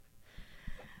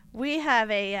We have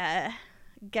a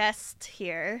guest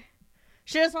here.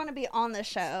 She doesn't want to be on the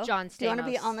show. John Stamos. Do you want to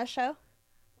be on the show?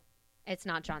 It's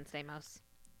not John Stamos.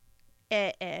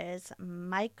 It is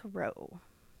Mike Rowe.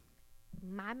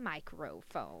 My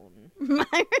microphone. My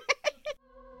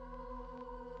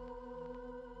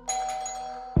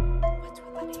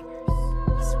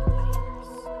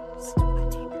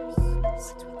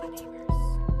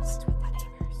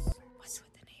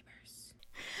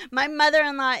My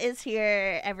mother-in-law is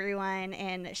here, everyone,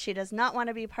 and she does not want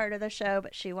to be part of the show,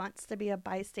 but she wants to be a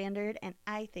bystander, and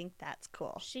I think that's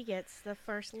cool. She gets the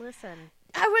first listen.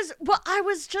 I was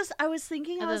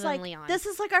thinking, Other I was than like, Leon. this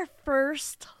is like our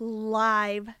first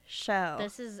live show.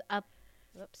 This is a...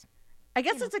 Whoops. I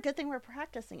guess it's a good thing we're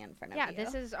practicing in front of you. Yeah,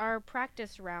 this is our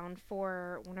practice round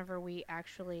for whenever we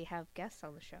actually have guests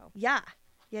on the show. Yeah.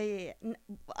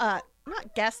 Not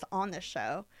guest on the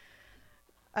show.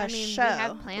 I mean, show, we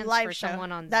have plans live for show.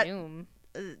 someone on That- Zoom.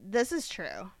 This is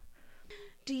true.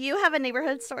 Do you have a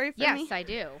neighborhood story for me? Yes, I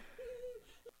do.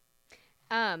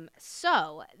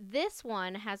 So this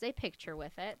one has a picture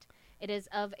with it. It is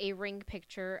of a Ring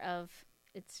picture of,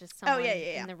 it's just someone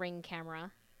in the Ring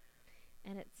camera.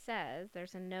 And it says,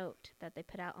 there's a note that they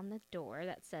put out on the door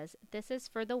that says, "This is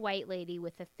for the white lady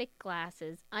with the thick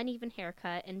glasses, uneven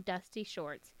haircut, and dusty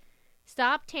shorts.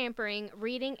 Stop tampering,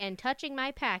 reading, and touching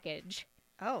my package.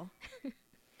 Oh.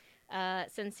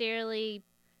 Sincerely,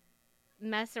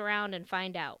 mess around and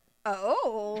find out."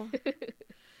 Oh.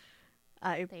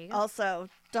 I There you go. also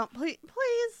don't please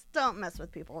don't mess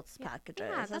with people's packages.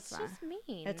 Yeah, It's that's not- just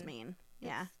mean. It's mean.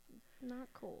 Yeah. Not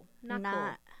cool. Not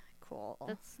cool.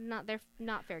 cool. They're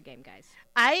not fair game, guys.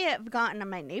 I have gotten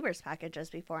my neighbors'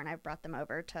 packages before, and I've brought them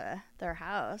over to their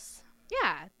house.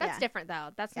 Yeah, that's Yeah. different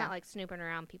though. That's Yeah. not like snooping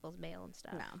around people's mail and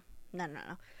stuff.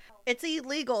 No. It's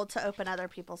illegal to open other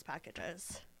people's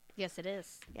packages. Yes, it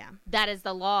is. Yeah. That is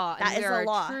the law. That is the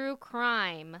law. A true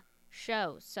crime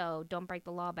show, so don't break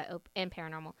the law and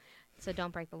paranormal. So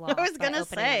don't break the law. I was by gonna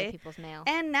opening say. other people's mail.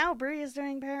 And now Bree is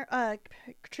doing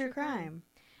true crime.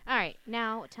 All right,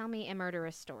 now tell me a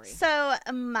murderous story. So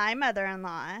my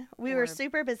mother-in-law, we were Or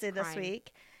super busy this crime.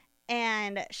 week,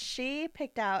 and she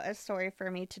picked out a story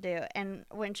for me to do. And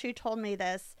when she told me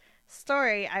this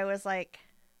story, I was like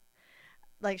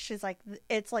she's like,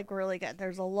 it's like really good.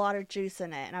 There's a lot of juice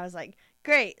in it. And I was like,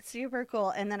 great, super cool.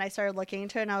 And then I started looking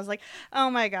into it, and I was like, oh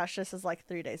my gosh, this is like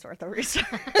 3 days worth of research.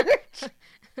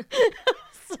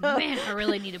 So, Man, I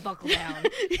really need to buckle down.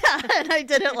 yeah, and I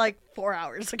did it like 4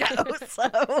 hours ago. So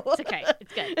It's okay.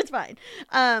 It's good. It's fine.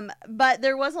 But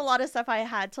there was a lot of stuff I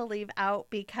had to leave out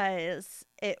because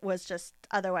it was just,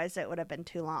 otherwise it would have been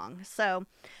too long. So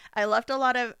I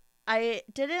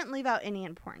didn't leave out any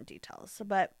important details,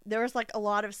 but there was like a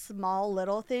lot of small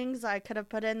little things I could have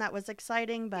put in that was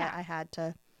exciting, but Yeah. I had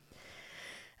to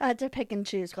pick and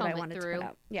choose what I Comb it wanted to through. put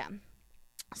out. Yeah.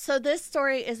 So this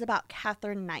story is about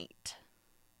Catherine Knight.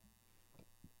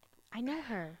 I know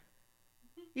her.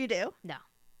 You do? No.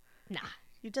 Nah.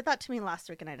 You did that to me last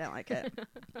week and I didn't like it.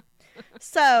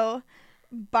 So,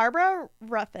 Barbara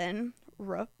Ruffin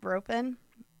was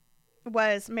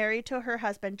married to her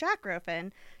husband, Jack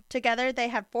Ruffin. Together, they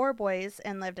had 4 boys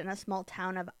and lived in a small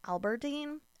town of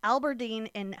Aberdeen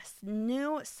in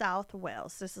New South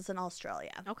Wales. This is in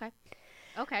Australia.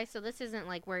 Okay, so this isn't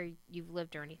like where you've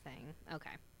lived or anything.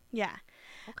 Okay. Yeah.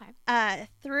 Okay.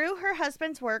 Through her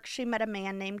husband's work, she met a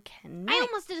man named Ken Knight. I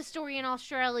almost did a story in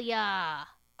Australia.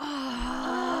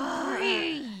 Oh,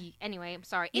 Anyway, I'm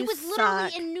sorry. You It was literally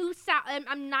suck. in New South.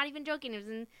 I'm not even joking. It was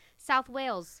in South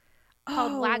Wales,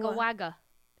 called Wagga Wagga.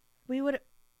 We would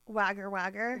Wagger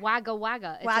Wagger. Wagga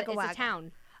Wagga. It's Wagga a Wagga.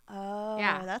 town. Oh,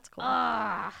 Yeah. that's cool.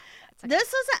 Ah.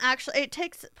 This isn't actually. It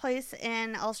takes place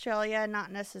in Australia,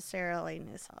 not necessarily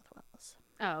New South Wales.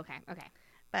 Oh, okay.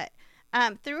 But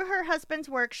through her husband's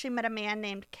work, she met a man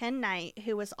named Ken Knight,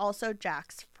 who was also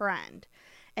Jack's friend.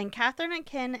 And Catherine and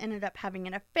Ken ended up having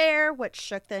an affair, which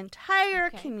shook the entire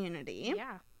community.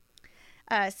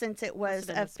 Yeah. Since it was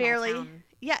Must've been a small fairly, town.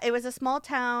 it was a small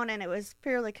town, and it was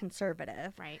fairly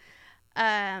conservative. Right.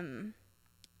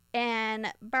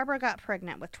 And Barbara got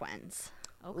pregnant with twins.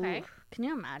 Okay. Ooh, can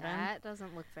you imagine? That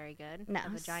doesn't look very good. No.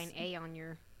 Have a giant A on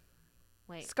your.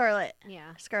 Wait. Scarlet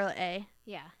A.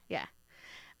 Yeah.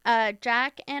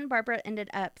 Jack and Barbara ended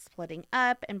up splitting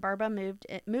up, and Barbara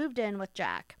moved in with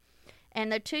Jack. And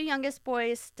the 2 youngest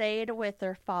boys stayed with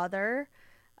their father,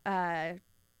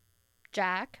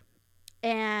 Jack.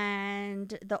 And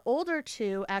the older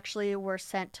 2 actually were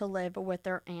sent to live with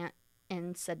their aunt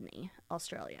in Sydney,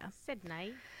 Australia.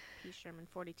 Sydney. P. Sherman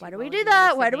 42. Why do we Road do near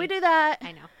that? Why do Sydney. we do that?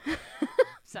 I know.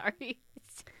 Sorry.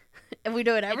 And we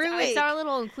do it every week. It's our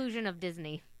little inclusion of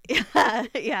Disney.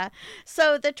 Yeah.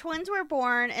 So the twins were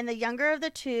born, and the younger of the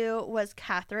two was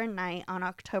Catherine Knight on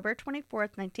October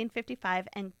 24th, 1955,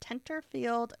 in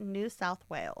Tenterfield, New South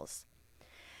Wales.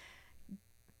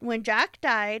 When Jack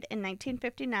died in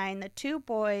 1959, the two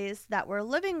boys that were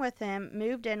living with him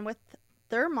moved in with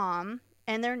their mom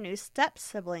and their new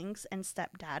step-siblings and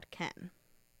stepdad, Ken.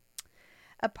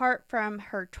 Apart from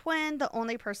her twin, the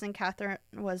only person Catherine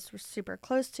was super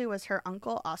close to was her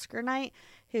uncle, Oscar Knight,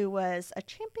 who was a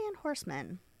champion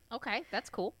horseman. Okay, that's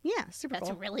cool. Yeah, super cool.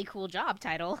 That's a really cool job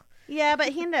title. Yeah, but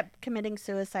he ended up committing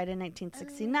suicide in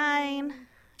 1969.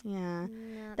 Yeah.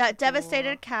 That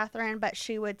devastated Catherine, but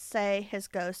she would say his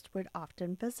ghost would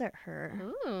often visit her.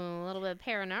 Ooh, a little bit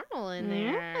paranormal in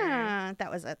there. Yeah,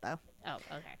 that was it, though. Oh,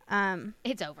 okay.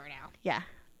 It's over now. Yeah,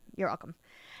 you're welcome.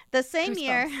 The same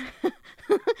year,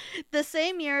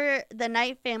 the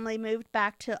Knight family moved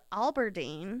back to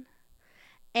Aberdeen,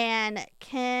 and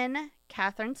Ken,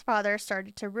 Catherine's father,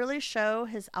 started to really show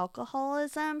his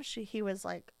alcoholism. He was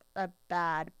like a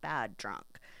bad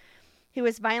drunk. He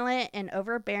was violent and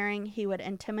overbearing. He would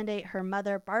intimidate her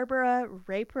mother, Barbara,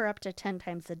 rape her up to 10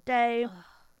 times a day. Ugh.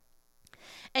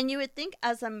 And you would think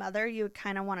as a mother, you would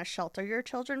kind of want to shelter your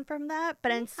children from that.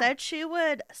 But instead, she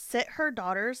would sit her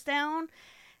daughters down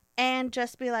and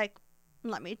just be like,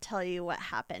 let me tell you what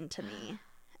happened to me.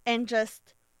 And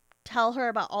just tell her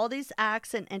about all these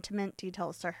acts and intimate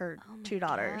details to her two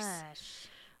daughters. Gosh.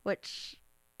 Which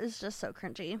is just so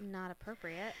cringy. Not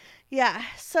appropriate. Yeah.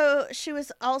 So she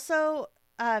was also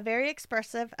very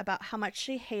expressive about how much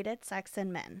she hated sex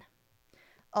and men.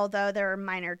 Although there were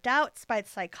minor doubts by the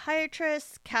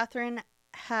psychiatrists, Catherine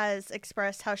has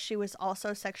expressed how she was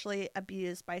also sexually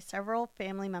abused by several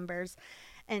family members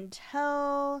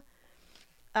until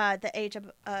the age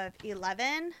of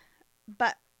 11.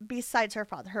 But besides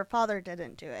her father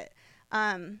didn't do it.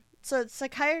 So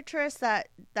psychiatrists that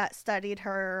studied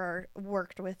her or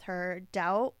worked with her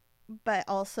doubt, but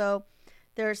also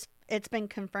it's been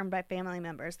confirmed by family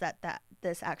members that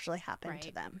this actually happened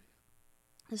to them.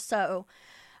 So,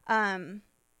 and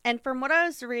from what I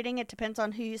was reading, it depends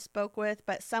on who you spoke with,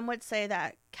 but some would say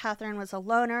that Catherine was a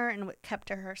loner and kept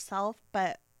to herself,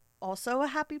 but also a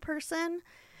happy person.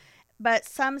 But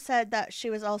some said that she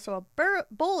was also a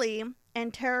bully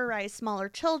and terrorized smaller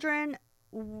children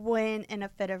when in a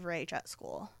fit of rage at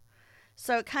school.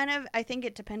 So I think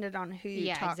it depended on who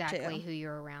you talked to. Yeah, exactly, who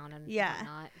you're around and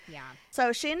whatnot. Yeah.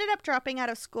 So she ended up dropping out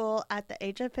of school at the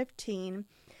age of 15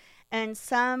 and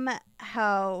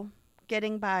somehow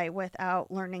getting by without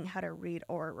learning how to read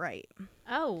or write.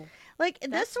 Oh. Like,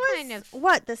 this was, kind of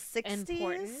what, the 60s?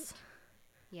 Important.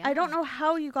 Yeah. I don't know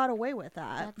how you got away with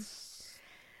that. That's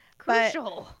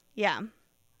crucial. But, yeah.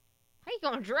 How you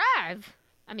gonna drive?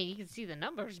 I mean, you can see the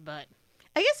numbers, but...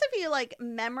 I guess if you, like,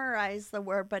 memorize the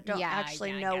word but don't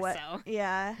actually know what... So.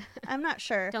 Yeah, I'm not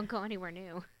sure. Don't go anywhere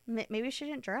new. Maybe she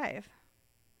didn't drive.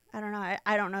 I don't know.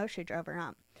 I don't know if she drove or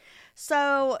not.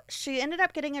 So she ended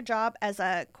up getting a job as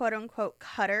a quote-unquote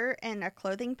cutter in a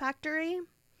clothing factory.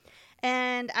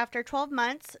 And after 12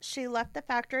 months, she left the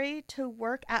factory to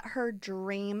work at her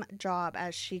dream job,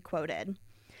 as she quoted,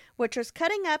 which was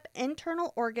cutting up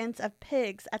internal organs of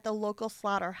pigs at the local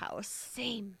slaughterhouse.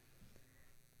 Same.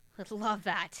 I love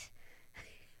that.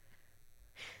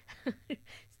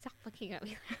 Stop looking at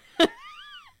me.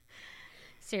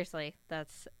 Seriously,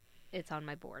 it's on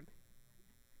my board.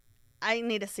 I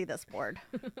need to see this board.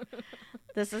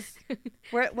 This is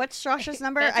what's Josh's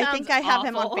number? I think I have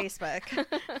him on Facebook.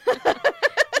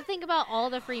 Think about all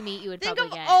the free meat you would probably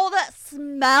get. Think of all that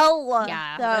smell.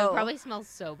 Yeah, it would probably smell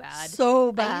so bad.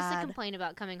 So bad. I used to complain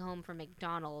about coming home from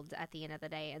McDonald's at the end of the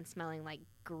day and smelling like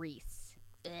grease.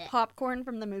 Popcorn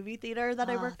from the movie theater that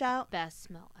I worked out. Best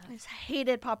smell ever. I just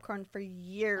hated popcorn for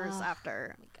years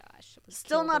after. Oh my gosh.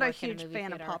 Still not a huge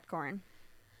fan of popcorn.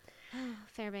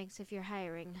 Fairbanks, if you're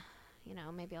hiring,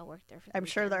 maybe I'll work there for I'm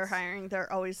sure they're hiring.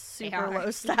 They're always super low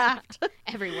staffed.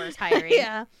 Everywhere's hiring.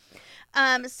 Yeah.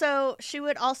 So she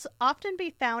would also often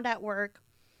be found at work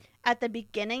at the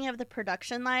beginning of the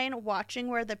production line watching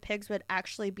where the pigs would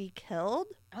actually be killed.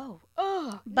 No.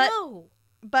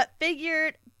 But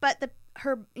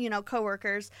her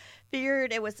coworkers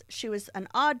figured she was an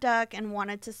odd duck and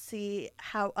wanted to see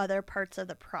how other parts of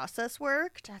the process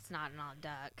worked. That's not an odd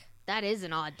duck. That is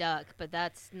an odd duck, but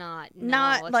that's not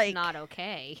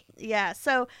okay. Yeah.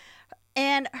 So,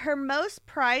 and her most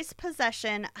prized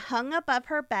possession hung above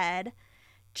her bed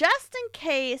just in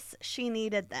case she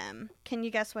needed them. Can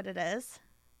you guess what it is?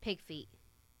 Pig feet.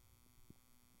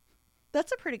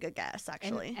 That's a pretty good guess,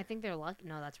 actually. And I think they're lucky.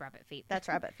 No, that's rabbit feet. That's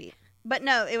rabbit feet. But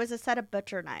no, it was a set of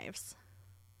butcher knives.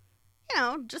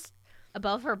 Just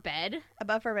Above her bed?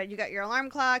 Above her bed. You got your alarm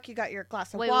clock, you got your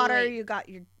glass of water, wait. You got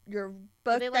your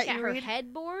book they, like, that you you read. Her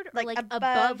headboard? Or like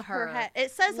above her head.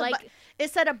 It says like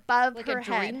it said above like her a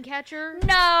head. dream catcher?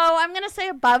 No, I'm going to say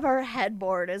above her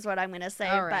headboard is what I'm going to say.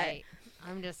 All right.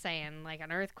 I'm just saying, like,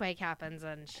 an earthquake happens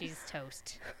and she's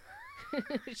toast.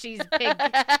 She's big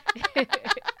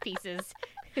pieces.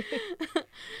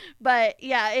 But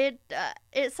yeah,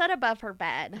 it said above her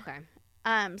bed. Okay.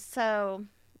 So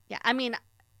yeah, I mean,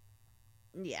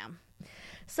 yeah.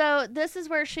 So this is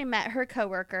where she met her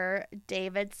coworker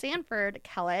David Sanford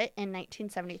Kellett in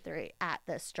 1973 at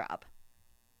this job.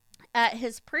 At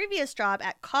his previous job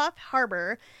at Coff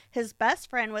Harbor, his best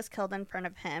friend was killed in front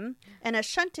of him in a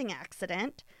shunting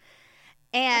accident.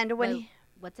 And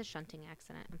what's a shunting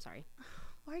accident? I'm sorry.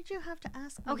 Why'd you have to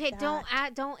ask me okay,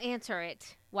 that? don't answer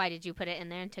it. Why did you put it in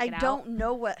there and took it out? I don't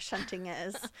know what shunting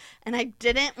is, and I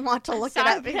didn't want to look it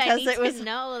up because it was.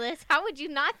 No, this. How would you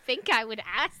not think I would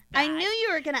ask that? I knew you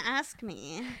were gonna ask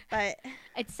me, but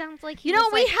it sounds like we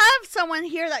have someone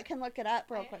here that can look it up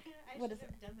real quick. What is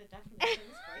it? Done the definitions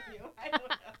for you. I don't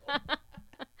know.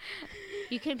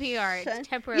 You can be our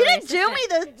temporary. You didn't assistant.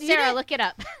 do me the. Sarah, look it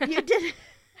up. You did.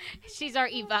 She's our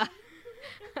Eva.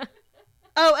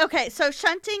 Oh, okay. So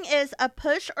shunting is a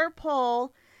push or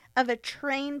pull of a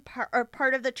train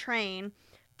part of the train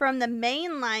from the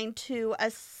main line to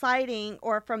a siding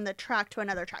or from the track to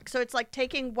another track. So it's like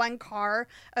taking one car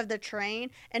of the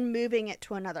train and moving it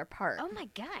to another part. Oh my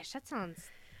gosh, that sounds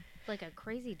like a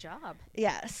crazy job.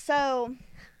 Yeah. So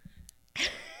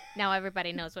now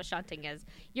everybody knows what shunting is.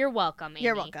 You're welcome, Amy.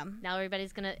 You're welcome. Now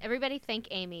everybody thank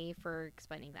Amy for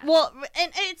explaining that. Well,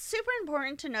 and it's super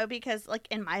important to know because, like,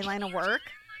 in my line of work.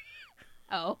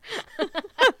 Oh.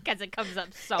 Because it comes up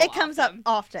It comes up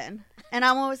often. And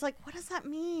I'm always like, what does that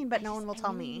mean? But no one will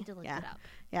tell me. Need to look it up.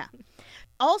 Yeah.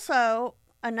 Also,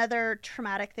 another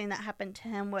traumatic thing that happened to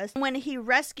him was when he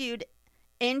rescued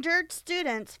injured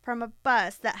students from a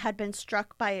bus that had been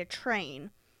struck by a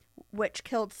train, which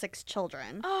killed 6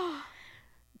 children. Oh.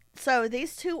 So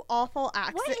these two awful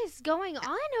accidents. What is going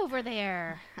on over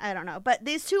there? I don't know. But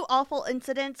these two awful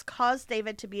incidents caused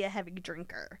David to be a heavy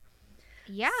drinker.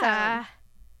 Yeah. So,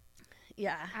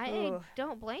 yeah. I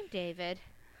don't blame David.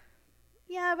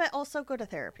 Yeah, but also go to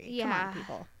therapy. Yeah. Come on,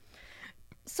 people.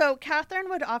 So Catherine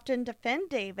would often defend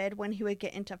David when he would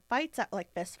get into fights,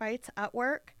 fist fights at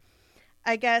work.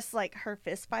 I guess, like, her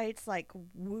fist fights, like,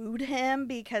 wooed him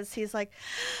because he's like,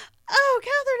 oh,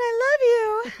 Catherine,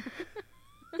 I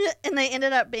love you. And they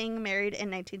ended up being married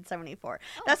in 1974.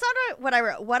 Oh. That's not what I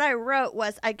wrote. What I wrote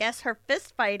was, I guess her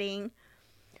fist fighting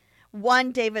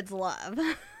won David's love.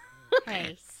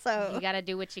 Hey, so you gotta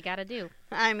do what you gotta do.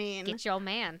 I mean, get your old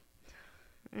man.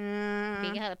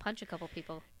 You gotta punch a couple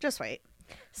people. Just wait.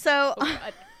 So,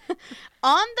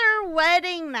 on their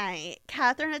wedding night,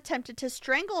 Catherine attempted to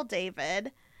strangle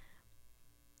David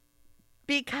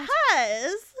because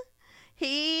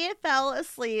he fell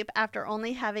asleep after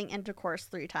only having intercourse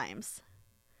 3 times.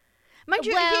 Mind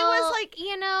you, he was like...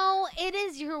 it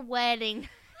is your wedding.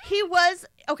 He was...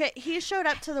 Okay, he showed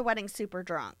up to the wedding super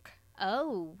drunk.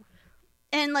 Oh.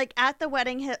 And, like, at the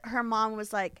wedding, her mom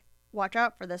was like, watch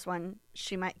out for this one.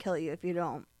 She might kill you if you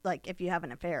don't, like, if you have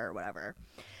an affair or whatever.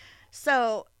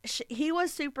 So he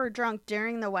was super drunk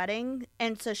during the wedding,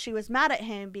 and so she was mad at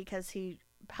him because he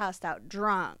passed out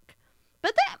drunk.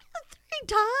 But that happened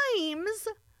 3 times.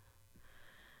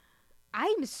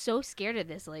 I'm so scared of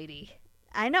this lady.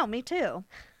 I know, me too.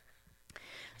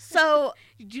 So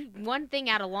you do one thing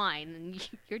out of line, and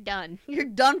you're done. You're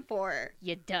done for.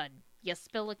 You're done. You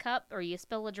spill a cup or you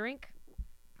spill a drink.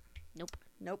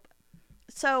 Nope.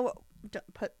 So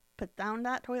put down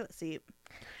that toilet seat.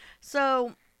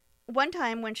 So one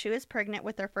time when she was pregnant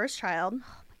with their first child, oh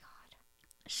my God,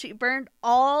 she burned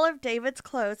all of David's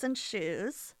clothes and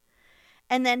shoes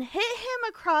and then hit him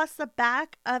across the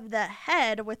back of the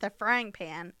head with a frying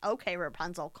pan. Okay,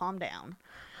 Rapunzel, calm down.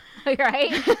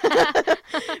 Right?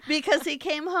 Because he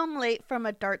came home late from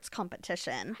a darts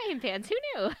competition. Frying pans, who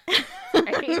knew?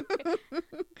 Right?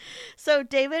 So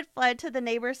David fled to the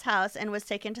neighbor's house and was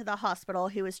taken to the hospital.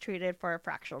 He was treated for a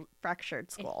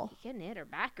fractured skull. He couldn't hit her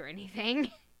back or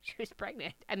anything. She was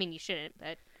pregnant. I mean, you shouldn't,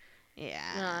 but...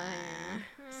 Yeah.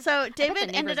 So David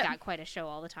the neighbors got quite a show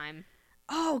all the time.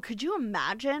 Oh, could you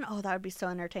imagine? Oh, that would be so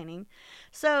entertaining.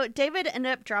 So David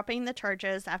ended up dropping the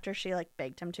charges after she, like,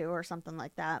 begged him to or something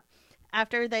like that.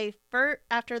 After their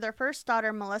first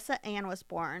daughter, Melissa Ann, was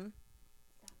born.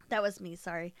 That was me,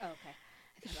 sorry. Oh,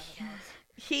 okay.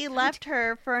 He left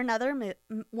her for another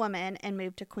woman and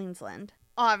moved to Queensland.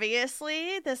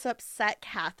 Obviously, this upset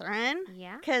Catherine.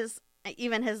 Yeah. Because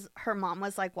even her mom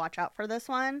was like, watch out for this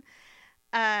one.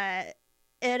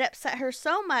 it upset her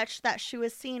so much that she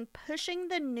was seen pushing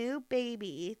the new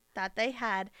baby that they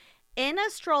had in a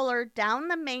stroller down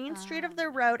the main street of the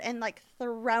road and like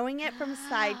throwing it from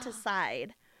side to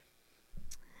side.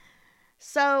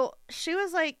 So she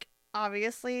was like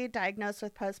obviously diagnosed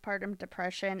with postpartum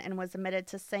depression and was admitted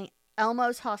to St.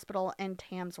 Elmo's Hospital in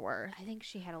Tamsworth. I think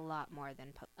she had a lot more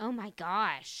than... Oh my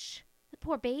gosh. The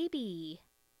poor baby.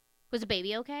 Was the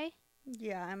baby okay?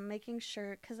 Yeah, I'm making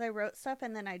sure because I wrote stuff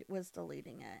and then I was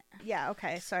deleting it. Yeah,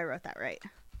 okay, so I wrote that right.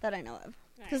 That I know of.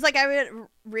 Because, like, I would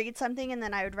read something and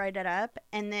then I would write it up.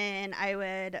 And then I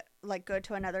would, like, go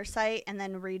to another site and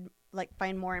then read, like,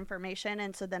 find more information.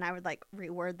 And so then I would, like,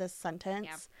 reword this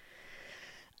sentence.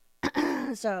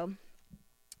 Yeah. So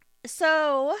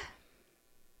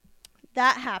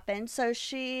that happened. So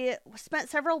she spent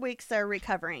several weeks there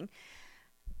recovering.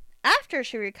 After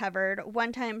she recovered,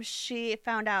 one time she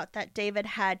found out that David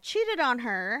had cheated on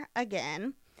her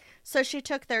again. So she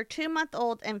took their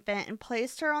 2-month-old infant and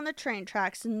placed her on the train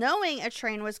tracks, knowing a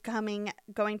train was going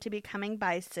to be coming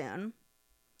by soon.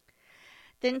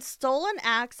 Then stole an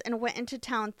axe and went into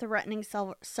town threatening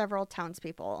several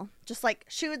townspeople. Just like,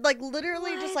 she would like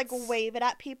literally just like wave it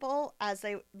at people as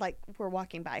they like were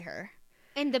walking by her.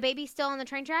 And the baby's still on the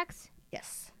train tracks?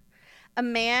 Yes. A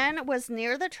man was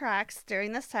near the tracks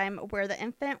during this time where the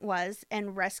infant was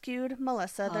and rescued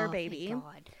Melissa, their baby. Thank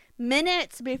God.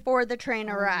 Minutes before the train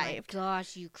arrived. Oh my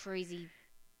gosh, you crazy.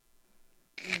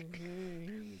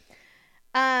 Beep.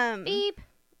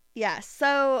 Yeah,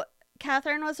 so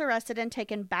Catherine was arrested and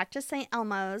taken back to St.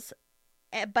 Elmo's,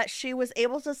 but she was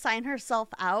able to sign herself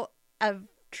out of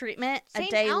treatment a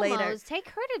day later. Take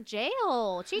her to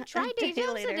jail. She tried to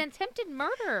do an attempted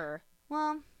murder.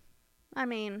 Well, I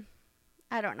mean,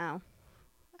 I don't know.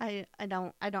 I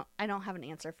don't have an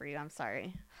answer for you. I'm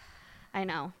sorry. I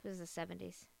know. This is the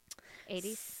 70s.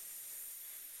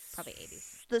 80s? Probably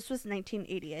 80s. This was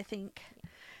 1980, I think. Yeah.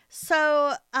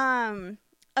 So,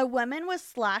 a woman was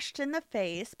slashed in the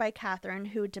face by Catherine,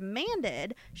 who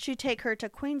demanded she take her to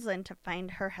Queensland to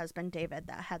find her husband, David,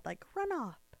 that had, like, run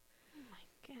off. Oh, my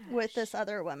gosh. With this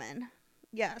other woman.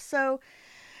 Yeah, so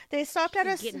they stopped at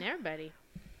a... Getting everybody.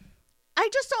 I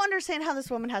just don't understand how this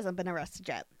woman hasn't been arrested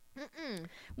yet. Mm-mm.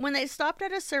 When they stopped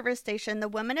at a service station, the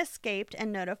woman escaped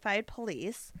and notified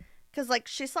police. Because, like,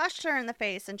 she slashed her in the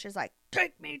face, and she's like,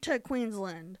 take me to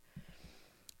Queensland.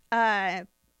 But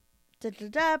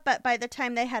by the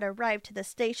time they had arrived to the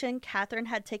station, Catherine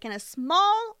had taken a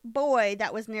small boy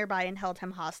that was nearby and held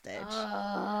him hostage.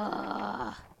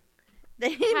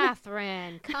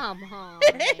 Catherine, come on.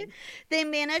 They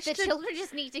managed The children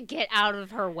just need to get out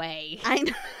of her way. I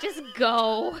know. Just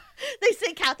go. They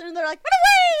say Catherine, they're like,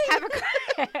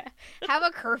 run away! Have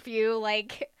a curfew,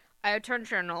 like,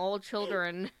 attention, all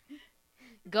children.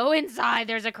 Go inside.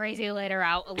 There's a crazy lady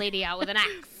out with an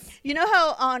axe. You know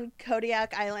how on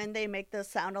Kodiak Island they make the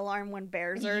sound alarm when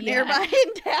bears are nearby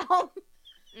in town?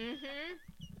 Mm-hmm.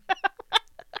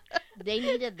 They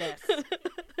needed this.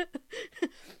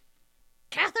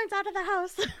 Catherine's out of the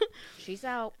house. She's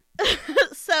out.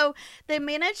 So they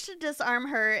managed to disarm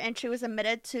her, and she was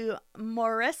admitted to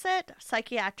Morisset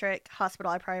Psychiatric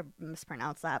Hospital. I probably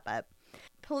mispronounced that, but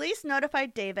police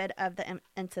notified David of the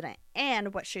incident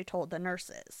and what she told the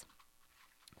nurses,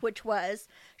 which was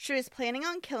she was planning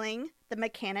on killing the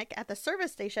mechanic at the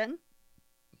service station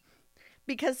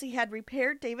because he had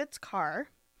repaired David's car,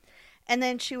 and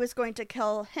then she was going to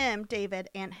kill him, David,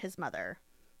 and his mother.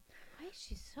 Why is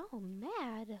she so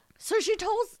mad? So she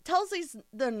tells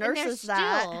the nurses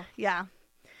that. Yeah.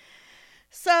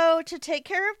 So to take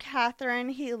care of Catherine,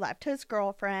 he left his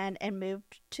girlfriend and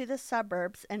moved to the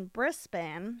suburbs in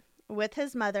Brisbane with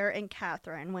his mother and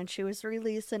Catherine when she was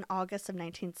released in August of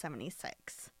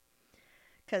 1976.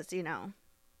 Because, you know,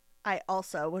 I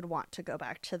also would want to go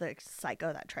back to the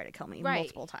psycho that tried to kill me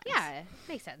multiple times. Yeah,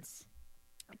 makes sense.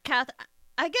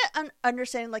 I get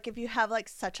understanding, like, if you have, like,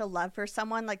 such a love for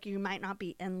someone, like, you might not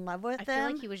be in love with them. I feel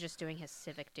like he was just doing his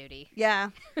civic duty. Yeah,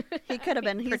 he could have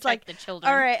been. He's like, the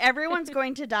children. All right, everyone's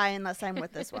going to die unless I'm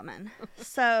with this woman.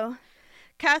 So,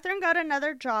 Catherine got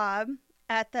another job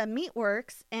at the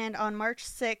Meatworks, and on March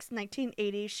 6,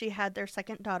 1980, she had their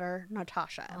second daughter,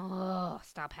 Natasha. Oh,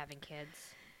 stop having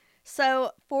kids.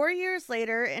 So, 4 years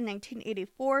later, in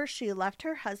 1984, she left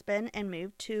her husband and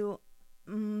moved to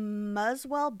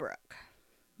Muswellbrook,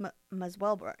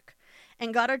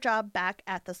 and got a job back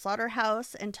at the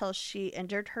slaughterhouse until she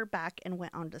injured her back and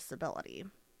went on disability.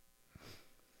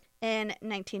 In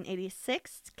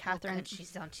 1986, Catherine... Oh,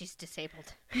 God, she's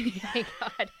disabled. Thank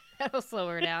God. That'll slow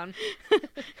her down.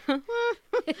 In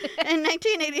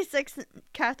 1986,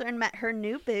 Catherine met her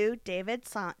new boo, David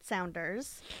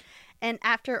Saunders, And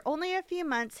after only a few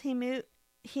months, he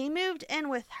moved in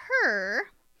with her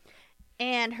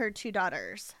and her 2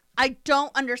 daughters. I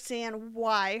don't understand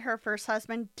why her first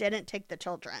husband didn't take the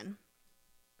children.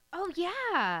 Oh,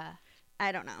 yeah.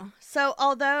 I don't know. So,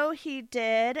 although he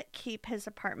did keep his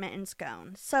apartment in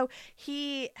Scone, so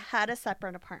he had a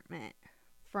separate apartment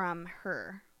from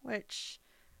her, which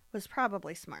was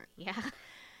probably smart. Yeah.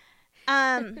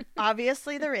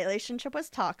 Obviously the relationship was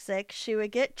toxic. She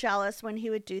would get jealous when he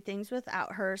would do things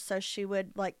without her, so she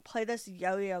would like play this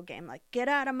yo-yo game, like, get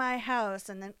out of my house,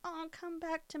 and then, oh, come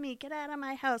back to me, get out of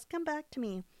my house, come back to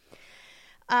me.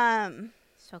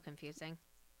 So confusing.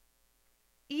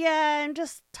 Yeah, and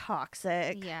just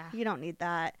toxic. Yeah. You don't need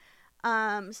that.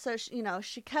 So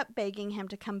she kept begging him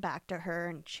to come back to her,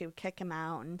 and she would kick him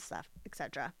out and stuff,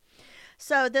 etc.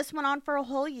 So this went on for a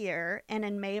whole year, and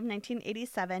in May of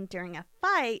 1987, during a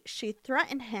fight, she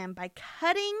threatened him by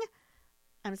cutting...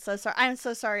 I'm so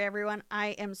sorry, everyone. I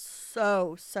am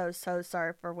so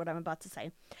sorry for what I'm about to say.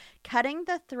 Cutting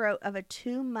the throat of a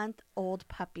 2-month-old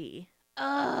puppy.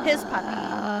 His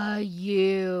puppy.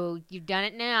 You've done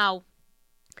it now.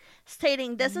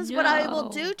 Stating, this is what I will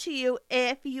do to you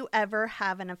if you ever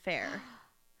have an affair.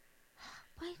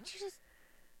 Why didn't you just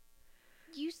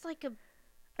use like a...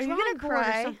 Are you gonna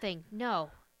cry? Or something? No.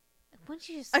 Why don't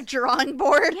you just... A drawing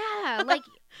board? Yeah,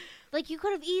 like you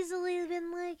could have easily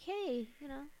been like, hey, you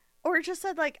know. Or just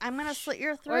said, like, I'm gonna slit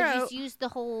your throat. Or just use the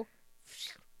whole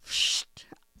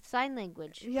sign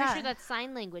language. Yeah. Pretty sure that's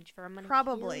sign language for I'm gonna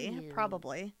kill you.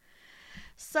 Probably.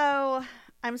 So,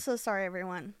 I'm so sorry,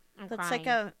 everyone. Let's take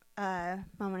a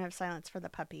moment of silence for the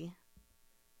puppy.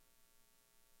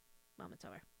 Moment's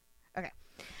over. Okay.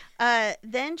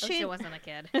 Then she... She wasn't a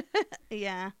kid.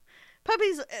 Yeah.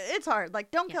 Puppies, it's hard. Like,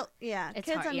 don't kill... Yeah. It's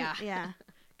kids hard, and, yeah.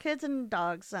 Kids and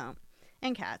dogs,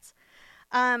 and cats.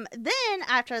 Then,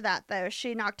 after that, though,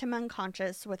 she knocked him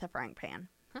unconscious with a frying pan.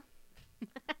 Huh?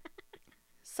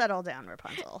 Settle down,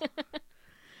 Rapunzel.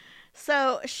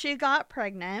 So, she got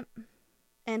pregnant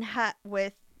and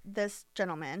with this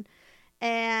gentleman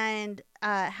and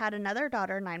had another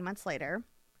daughter 9 months later.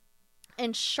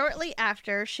 And shortly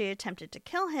after, she attempted to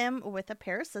kill him with a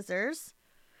pair of scissors.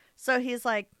 So he's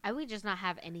like... I would just not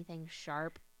have anything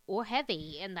sharp or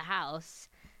heavy in the house.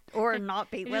 Or not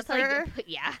be with her.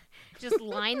 Yeah. Just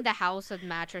line the house with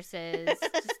mattresses.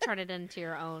 Just turn it into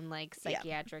your own, like,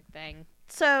 psychiatric thing.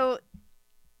 So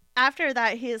after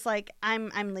that, he's like,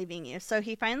 I'm leaving you. So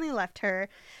he finally left her.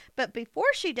 But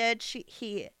before she did,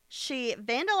 she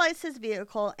vandalized his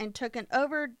vehicle and took an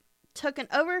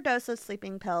overdose of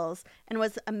sleeping pills and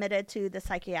was admitted to the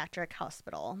psychiatric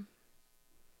hospital.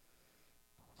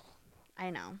 I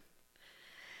know.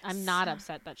 I'm not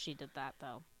upset that she did that,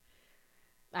 though.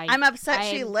 I'm upset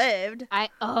she lived.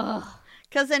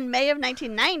 Because in May of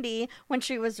 1990, when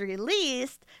she was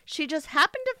released, she just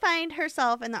happened to find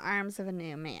herself in the arms of a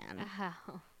new man.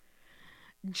 Oh.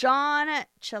 John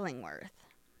Chillingworth.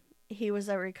 He was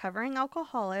a recovering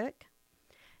alcoholic.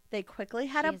 They quickly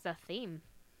had She has a theme.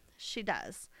 She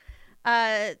does.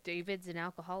 David's and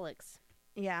alcoholics.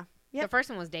 Yeah. Yep. The first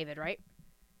one was David, right?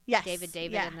 Yes.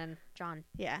 David, yeah. and then John.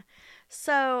 Yeah.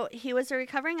 So he was a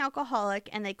recovering alcoholic,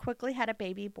 and they quickly had a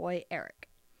baby boy, Eric.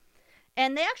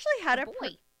 And they actually had a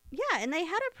boy. And they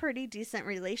had a pretty decent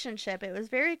relationship. It was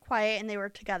very quiet, and they were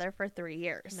together for 3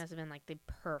 years. He must have been like the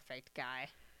perfect guy.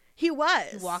 He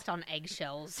was. He walked on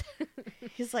eggshells.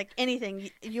 He's like, anything.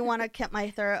 You want to cut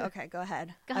my throat? Okay, go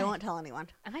ahead. I won't tell anyone.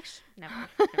 I'm actually... Never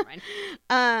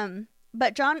mind.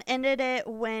 But John ended it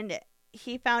when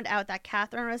he found out that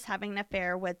Catherine was having an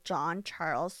affair with John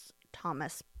Charles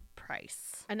Thomas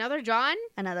Price. Another John?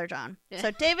 Another John.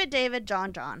 So David,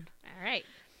 John. All right.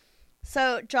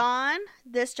 So John,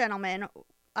 this gentleman,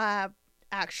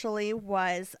 actually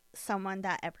was someone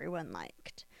that everyone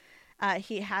liked.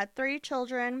 He had 3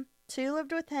 children. 2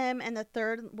 lived with him, and the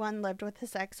third one lived with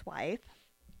his ex-wife.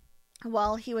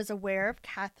 While he was aware of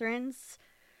Catherine's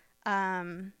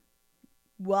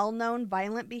well-known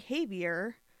violent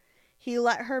behavior, he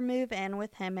let her move in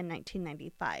with him in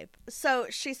 1995. So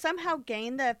she somehow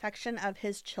gained the affection of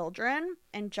his children,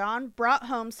 and John brought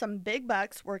home some big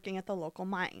bucks working at the local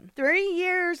mine. 3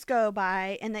 years go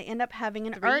by, and they end up having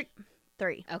an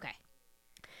Three. Okay.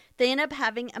 They end up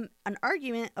having an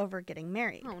argument over getting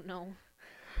married. Oh, no.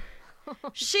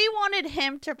 She wanted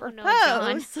him to propose.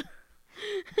 Oh, no,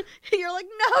 You're like,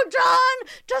 no, John,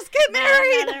 just get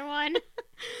married. Another one.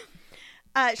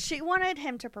 She wanted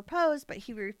him to propose, but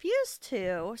he refused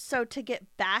to. So to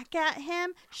get back at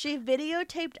him, she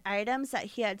videotaped items that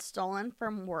he had stolen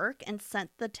from work and sent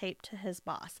the tape to his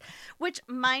boss. Which,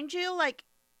 mind you, like,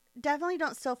 definitely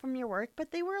don't steal from your work,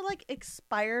 but they were like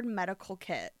expired medical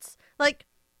kits. Like,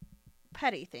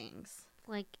 petty things.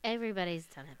 Like, everybody's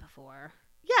done it before.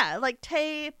 Yeah, like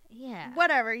tape. Yeah.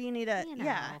 Whatever, you need to, You know.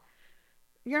 yeah.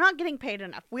 You're not getting paid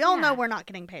enough. We all know we're not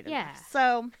getting paid enough.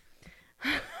 So,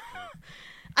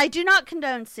 I do not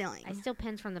condone stealing. I steal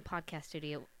pens from the podcast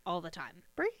studio all the time.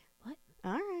 Brie? What?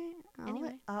 All right.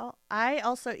 Anyway. I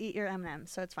also eat your M&Ms,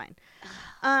 so it's fine.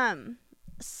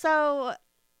 So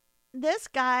this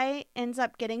guy ends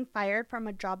up getting fired from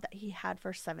a job that he had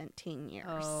for 17 years.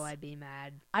 Oh, I'd be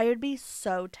mad. I would be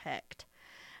so ticked.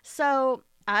 So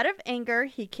out of anger,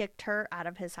 he kicked her out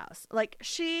of his house. Like,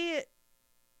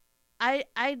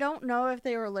 I don't know if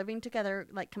they were living together,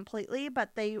 like, completely, but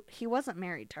he wasn't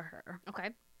married to her. Okay.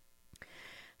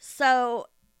 So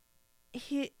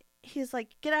he's like,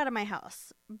 get out of my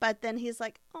house. But then he's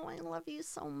like, oh, I love you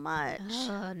so much.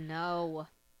 Oh, no.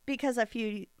 Because a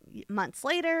few months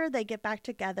later, they get back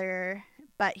together,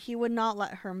 but he would not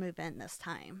let her move in this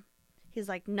time. He's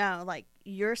like, no, like,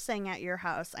 you're staying at your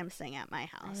house. I'm staying at my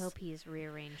house. I hope he's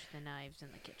rearranged the knives in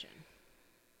the kitchen.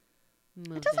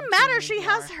 It doesn't matter. She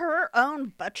has her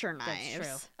own butcher knives. That's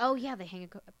true. Oh, yeah, they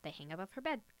hang above her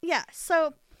bed. Yeah,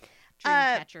 so...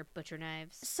 Dreamcatcher butcher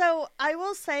knives. So I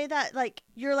will say that, like,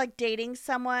 you're like dating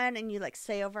someone and you like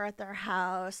stay over at their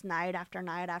house night after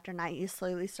night after night. You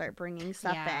slowly start bringing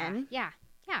stuff in. Yeah.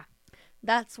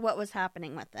 That's what was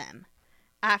happening with them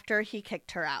after he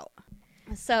kicked her out.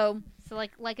 So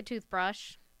like a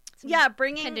toothbrush.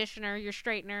 Bringing conditioner, your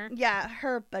straightener. Yeah,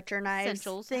 her butcher knives.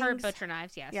 Essentials. Her butcher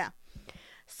knives. Yes. Yeah.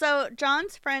 So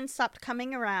John's friends stopped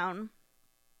coming around.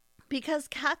 Because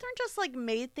Catherine just, like,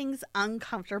 made things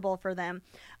uncomfortable for them.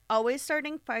 Always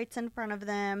starting fights in front of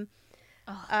them.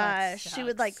 Oh, she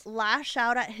would, like, lash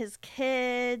out at his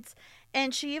kids.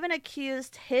 And she even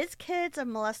accused his kids of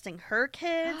molesting her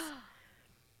kids.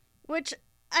 Which,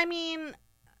 I mean,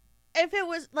 if it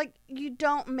was, like, you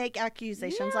don't make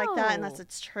accusations like that unless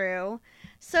it's true.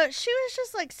 So she was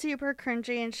just, like, super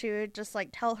cringy. And she would just, like,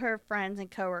 tell her friends and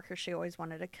coworkers she always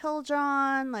wanted to kill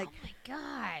John. Like, oh, my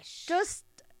gosh. Just...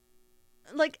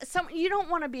 like, you don't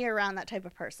want to be around that type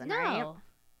of person, right?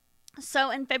 So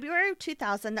in February of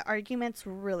 2000, the arguments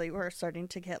really were starting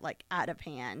to get, like, out of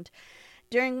hand.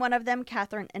 During one of them,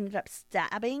 Catherine ended up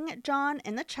stabbing John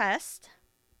in the chest.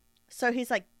 So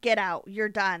he's like, get out. You're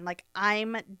done. Like,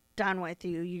 I'm done with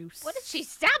you. What did she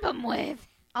stab him with?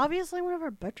 Obviously one of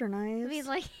her butcher knives. I mean,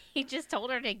 like, he just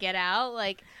told her to get out.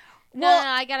 Like, no, well,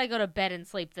 I gotta go to bed and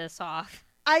sleep this off.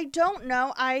 I don't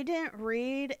know. I didn't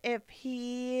read if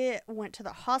he went to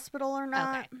the hospital or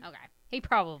not. Okay. He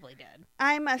probably did.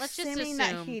 I'm assuming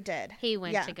that he did. He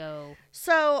went to go.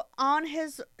 So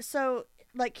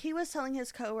like, he was telling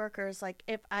his coworkers, like,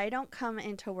 if I don't come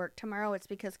into work tomorrow, it's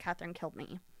because Catherine killed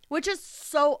me. Which is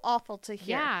so awful to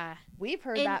hear. Yeah. We've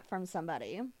heard that from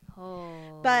somebody.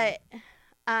 Oh. But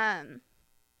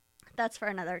that's for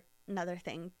another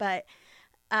thing. But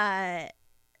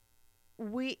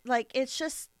it's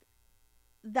just,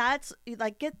 that's,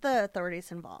 like, get the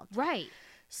authorities involved. Right.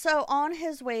 So on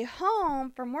his way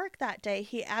home from work that day,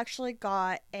 he actually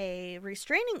got a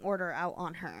restraining order out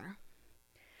on her.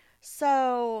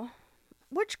 So,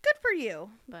 which, good for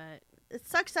you. But it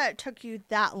sucks that it took you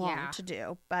that long to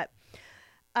do. But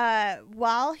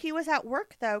while he was at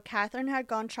work, though, Catherine had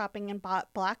gone shopping and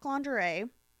bought black lingerie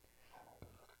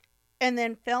and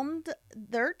then filmed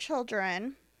their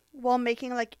children while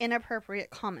making, like,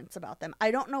 inappropriate comments about them. I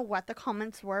don't know what the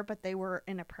comments were, but they were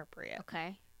inappropriate.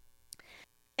 Okay.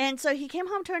 And so he came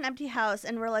home to an empty house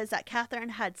and realized that Catherine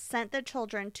had sent the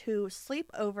children to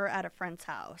sleep over at a friend's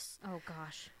house. Oh,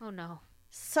 gosh. Oh, no.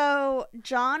 So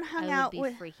John hung out with...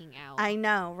 I would be freaking out. I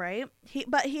know, right?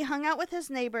 He hung out with his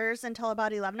neighbors until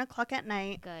about 11 o'clock at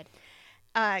night. Good.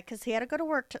 Because he had to go to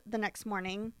work the next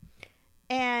morning.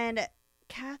 And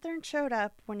Catherine showed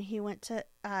up when he went to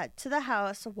the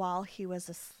house while he was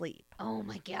asleep. Oh,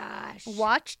 my gosh.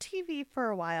 Watched TV for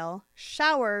a while,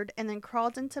 showered, and then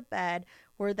crawled into bed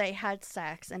where they had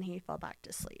sex, and he fell back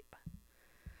to sleep.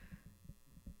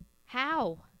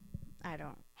 How? I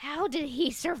don't. How did he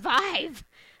survive?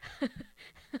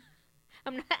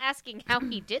 I'm not asking how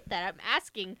he did that. I'm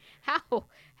asking how.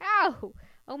 How?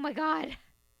 Oh, my God.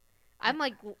 I'm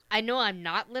like, I know I'm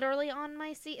not literally on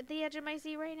my seat, at the edge of my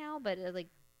seat right now, but like,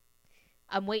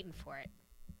 I'm waiting for it.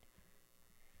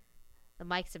 The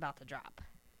mic's about to drop.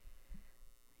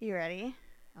 You ready?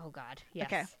 Oh, God. Yes.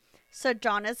 Okay. So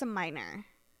John is a minor.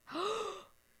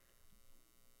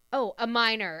 Oh, a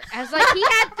minor. I was like, he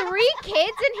had 3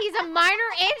 kids and he's a minor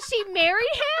and she married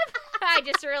him? I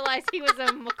just realized he was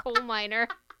a coal miner.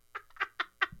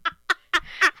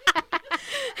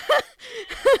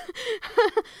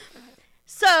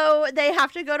 So they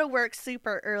have to go to work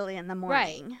super early in the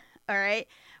morning. Right. All right.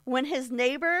 When his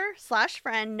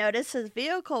neighbor/friend noticed his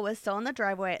vehicle was still in the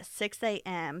driveway at 6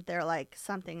 a.m., they're like,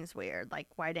 something's weird. Like,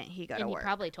 why didn't he go to work? And he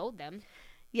probably told them.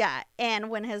 Yeah. And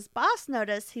when his boss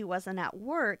noticed he wasn't at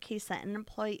work, he sent an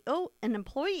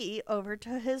employee over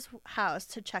to his house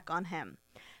to check on him.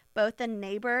 Both the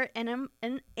neighbor and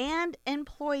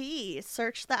employee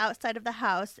searched the outside of the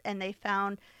house, and they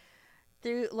found,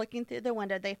 looking through the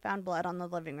window, they found blood on the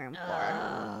living room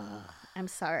floor. I'm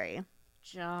sorry.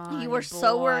 John, you were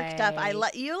so worked up. I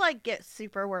let you get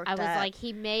super worked up. I was like,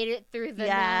 he made it through the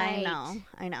night. Yeah,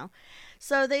 I know.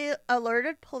 So they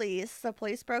alerted police. The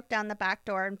police broke down the back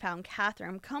door and found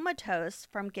Catherine comatose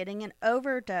from getting an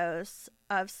overdose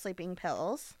of sleeping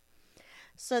pills.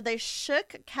 So they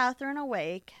shook Catherine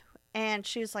awake, and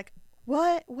she was like,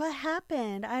 What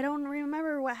happened? I don't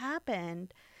remember what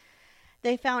happened.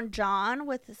 They found John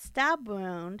with a stab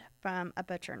wound from a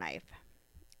butcher knife.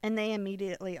 And they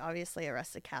immediately, obviously,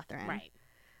 arrested Catherine. Right.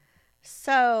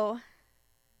 So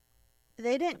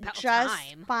they didn't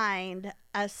find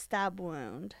a stab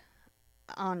wound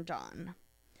on John.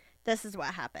 This is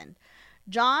what happened.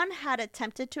 John had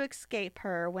attempted to escape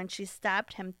her when she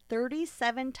stabbed him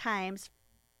 37 times,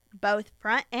 both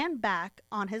front and back,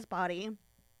 on his body.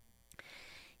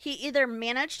 He either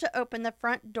managed to open the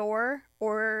front door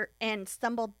and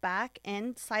stumbled back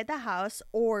inside the house,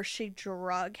 or she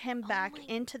dragged him back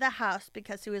into the house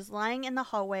because he was lying in the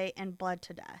hallway and bled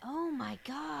to death. Oh my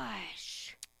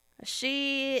gosh.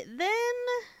 She then...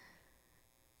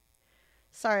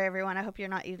 Sorry, everyone. I hope you're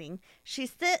not eating. She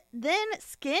then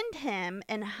skinned him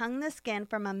and hung the skin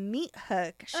from a meat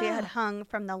hook she had hung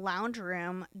from the lounge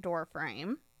room door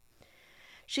frame.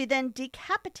 She then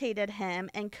decapitated him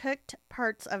and cooked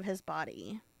parts of his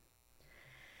body.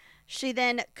 She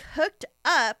then cooked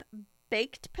up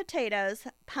baked potatoes,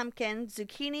 pumpkin,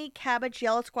 zucchini, cabbage,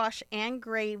 yellow squash, and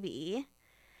gravy,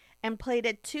 and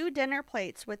plated 2 dinner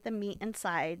plates with the meat and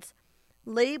sides,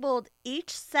 labeled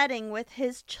each setting with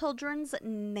his children's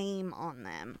name on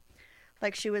them.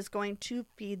 Like she was going to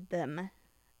feed them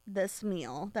this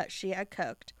meal that she had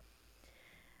cooked.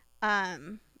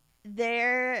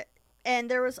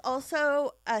 There was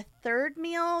also a third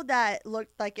meal that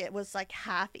looked like it was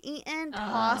half eaten,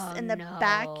 tossed in the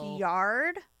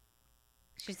backyard.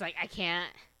 She's like, I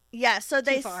can't. Yeah, so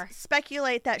they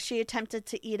speculate that she attempted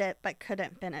to eat it but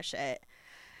couldn't finish it.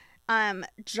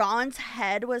 John's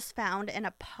head was found in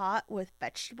a pot with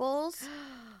vegetables,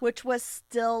 which was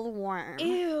still warm.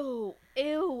 Ew.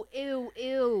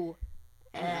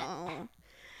 No.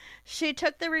 She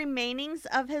took the remainings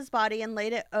of his body and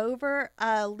laid it over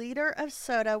a liter of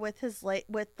soda with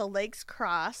the legs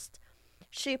crossed.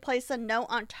 She placed a note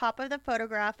on top of the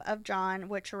photograph of John,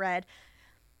 which read,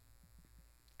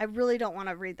 I really don't want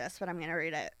to read this, but I'm going to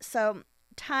read it. So,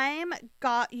 time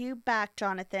got you back,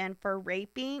 Jonathan, for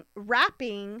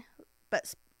rapping,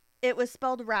 but it was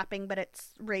spelled rapping, but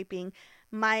it's raping,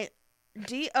 my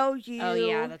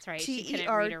DOUTER that's right. She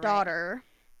couldn't read her daughter. Right.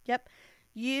 Yep.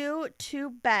 You to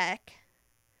Beck,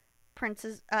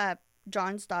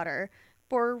 John's daughter,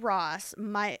 for Ross,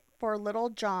 for little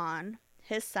John,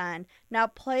 his son. Now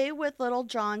play with little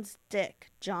John's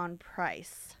dick, John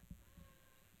Price.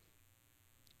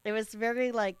 It was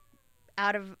very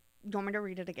out of. You want me to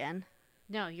read it again?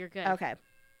 No, you're good. Okay.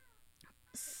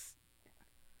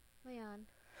 Leon,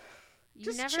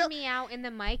 you never meow in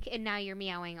the mic, and now you're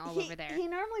meowing all over there. He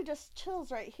normally just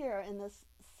chills right here in this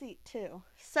seat too.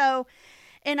 So,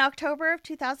 in October of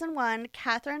 2001,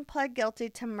 Catherine pled guilty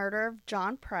to murder of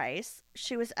John Price.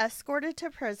 She was escorted to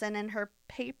prison, and her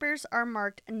papers are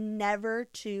marked never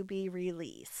to be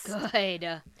released.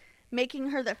 Good. Making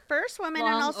her the first woman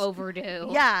overdue.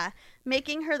 Yeah,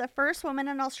 making her the first woman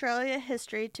in Australia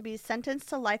history to be sentenced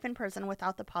to life in prison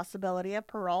without the possibility of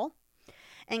parole.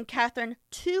 And Catherine,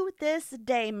 to this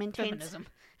day, maintains... Feminism.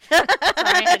 Sorry,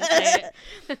 I had to say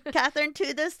it. Catherine,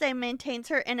 to this day, maintains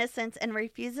her innocence and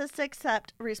refuses to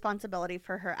accept responsibility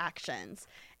for her actions.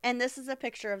 And this is a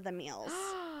picture of the meals.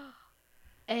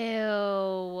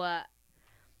 Ew.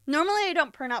 Normally, I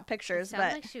don't print out pictures, but...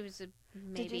 Sounds like she was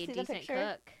maybe a decent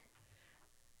cook.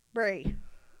 Brie.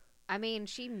 I mean,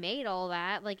 she made all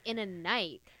that, in a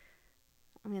night.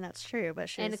 I mean, that's true,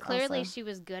 but And clearly she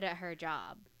was good at her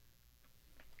job.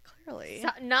 Clearly. So,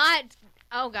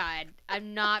 oh God,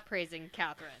 I'm not praising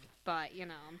Catherine, but,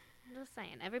 I'm just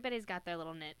saying, everybody's got their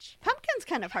little niche. Pumpkin's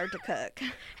kind of hard to cook.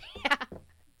 Yeah.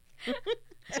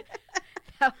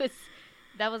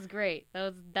 That was great.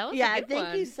 That was yeah, a good one.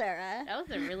 thank you, Sarah. That was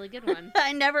a really good one.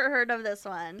 I never heard of this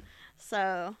one.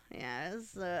 So,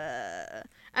 yeah,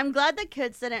 I'm glad the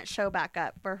kids didn't show back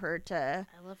up for her to...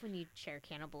 I love when you share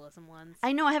cannibalism ones.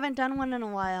 I know, I haven't done one in a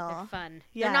They're while. fun.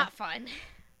 Yeah. They're not fun.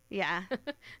 Yeah.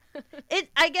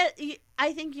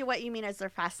 I think what you mean is they're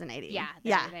fascinating. Yeah,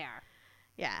 they are.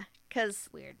 Yeah, because...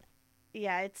 Weird.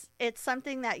 Yeah, it's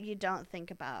something that you don't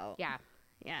think about. Yeah.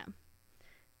 Yeah.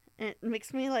 It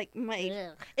makes me like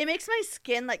Ugh. it makes my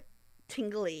skin like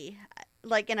tingly,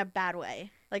 like in a bad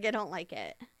way. Like I don't like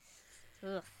it.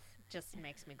 Ugh. Just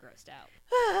makes me grossed out.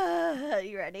 Are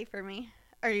you ready for me?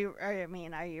 Are you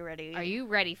ready? Are you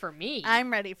ready for me?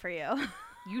 I'm ready for you.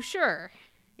 You sure?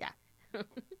 Yeah.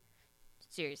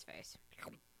 Serious face.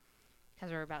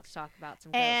 Because we're about to talk about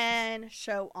some ghosts. And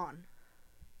show on.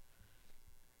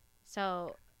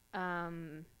 So,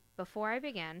 before I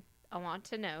begin, I want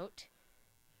to note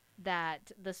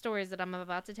that the stories that I'm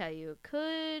about to tell you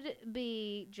could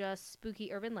be just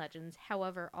spooky urban legends.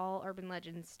 However, all urban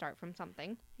legends start from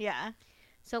something. Yeah.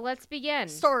 So let's begin.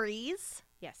 Stories.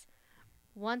 Yes.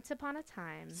 Once upon a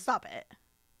time, Stop it.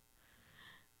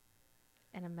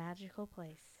 in a magical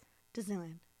place,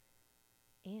 Disneyland.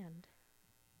 and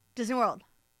Disney World.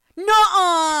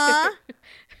 Nuh-uh.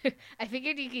 I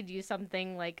figured you could use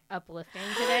something like uplifting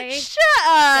today. Shut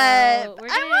up. So we're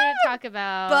gonna talk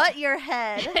about butt your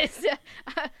head.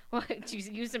 Well,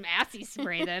 use some assy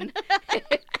spray then.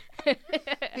 If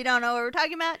you don't know what we're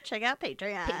talking about, check out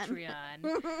Patreon.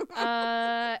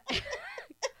 Patreon.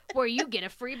 Where you get a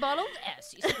free bottle of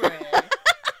assy spray.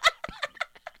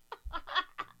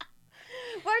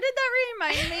 Why did that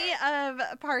remind me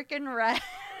of Park and Rec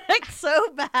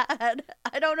so bad?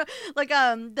 I don't know. Like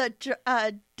the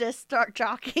disc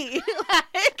jockey.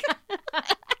 Like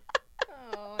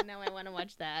Oh, now I want to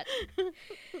watch that.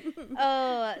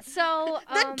 Oh, so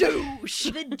the douche.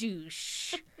 The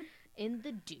douche. In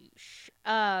the douche.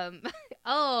 Oh,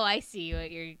 I see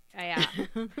what you're. Yeah.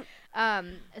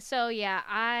 So yeah,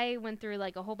 I went through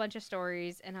like a whole bunch of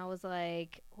stories, and I was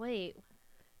like, wait,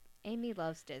 Amy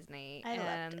loves Disney,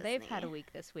 love they've had a Disney.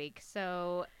 week this week,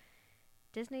 so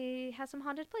Disney has some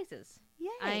haunted places.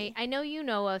 Yay. I know you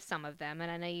know of some of them, and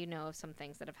I know you know of some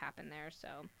things that have happened there.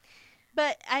 So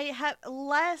But I have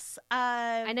less.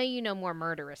 I know you know more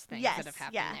murderous things Yes, that have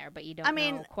happened yeah. there, but you don't I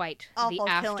mean, know quite awful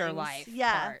the killings. afterlife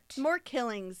Yeah, part. more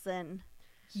killings than.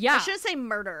 Yeah, I should say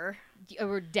murder.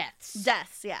 or deaths,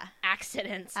 Deaths. Yeah.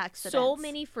 accidents. So Accidents.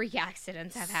 many freak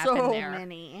accidents have happened there. So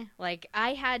many. Like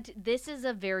this is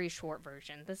a very short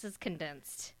version. This is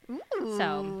condensed. Ooh,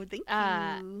 So, thank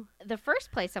you. The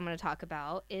first place I'm going to talk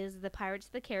about is the Pirates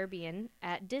of the Caribbean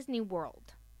at Disney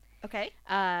World. Okay.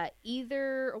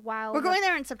 Either while We're going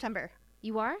there in September.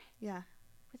 You are Yeah.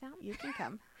 without me. You can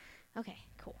come. Okay,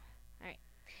 cool. All right.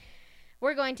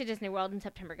 We're going to Disney World in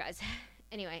September, guys.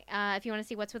 Anyway, if you want to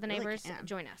see What's with the Really Neighbors, can.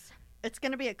 join us. It's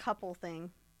going to be a couple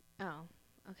thing. Oh,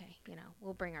 okay.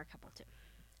 We'll bring our couple too.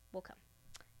 We'll come.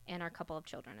 And our couple of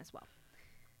children as well.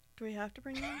 Do we have to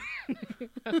bring them?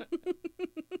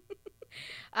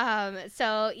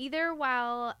 So either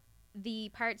while the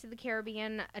Pirates of the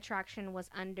Caribbean attraction was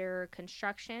under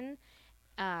construction,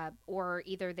 or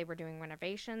either they were doing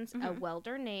renovations, a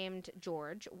welder named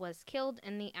George was killed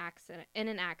in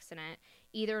an accident,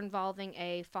 either involving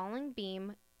a falling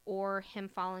beam or him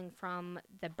falling from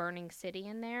the burning city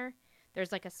in there.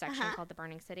 There's like a section called the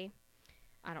Burning City.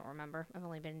 I don't remember. I've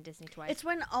only been in Disney twice. It's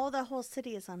when the whole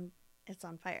city is on. It's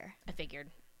on fire. I figured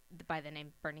by the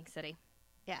name Burning City.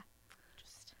 Yeah.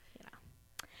 Just,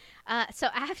 so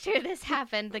after this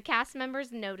happened, the cast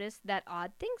members noticed that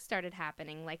odd things started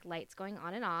happening, like lights going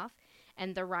on and off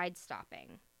and the ride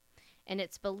stopping. And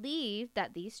it's believed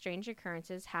that these strange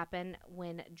occurrences happen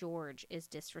when George is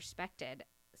disrespected.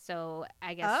 So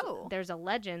I guess there's a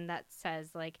legend that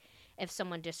says, like, if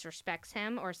someone disrespects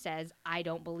him or says, I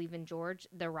don't believe in George,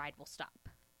 the ride will stop.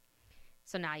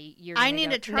 So now you're. I need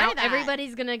to try that.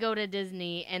 Everybody's gonna go to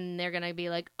Disney and they're gonna be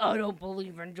like, "I don't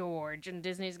believe in George," and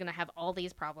Disney's gonna have all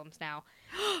these problems now.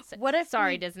 So, What if?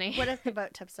 Disney? What if the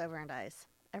boat tips over and dies?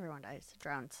 Everyone dies.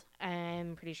 Drowns.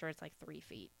 I'm pretty sure it's like 3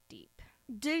 feet deep.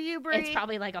 Do you breathe? It's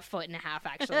probably like 1.5 feet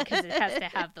actually, because it has to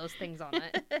have those things on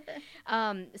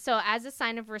it. So as a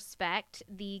sign of respect,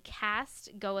 the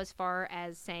cast go as far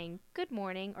as saying "Good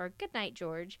morning" or "Good night,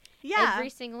 George"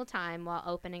 every single time while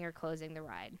opening or closing the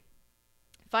ride.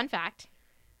 Fun fact.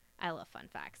 I love fun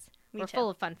facts. We're full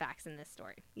of fun facts in this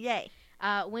story. Yay.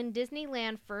 When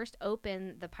Disneyland first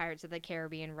opened the Pirates of the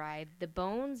Caribbean ride, the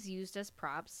bones used as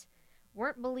props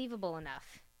weren't believable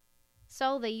enough.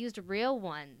 So they used real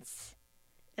ones.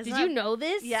 Did you know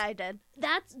this? Yeah, I did.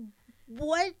 That's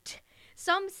what?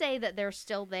 Some say that they're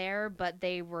still there, but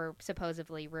they were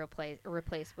supposedly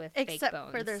replaced with fake bones.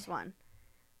 Except for there's one.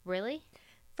 Really?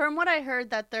 From what I heard,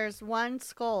 that there's one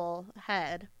skull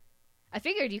head. I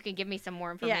figured you could give me some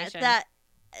more information. Yeah,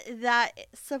 that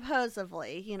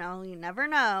supposedly, you know, you never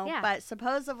know, but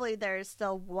supposedly there's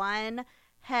still one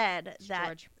head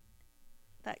George.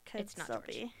 That could it's not still George.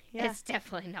 be. Yeah. It's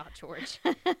definitely not George.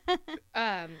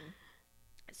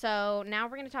 So now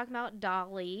we're going to talk about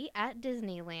Dolly at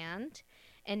Disneyland.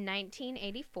 In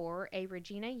 1984, a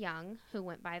Regina Young, who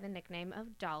went by the nickname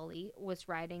of Dolly, was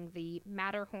riding the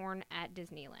Matterhorn at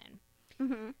Disneyland.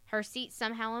 Mm-hmm. Her seat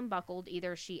somehow unbuckled.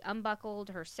 Either she unbuckled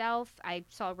herself. I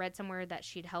read somewhere that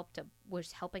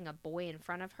was helping a boy in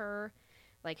front of her,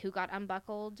 like who got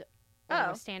unbuckled or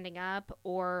was standing up,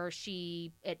 or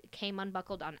it came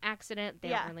unbuckled on accident. They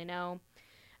don't really know.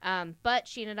 But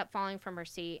she ended up falling from her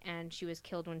seat, and she was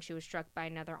killed when she was struck by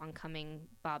another oncoming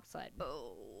bobsled.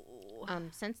 Oh.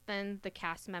 Since then, the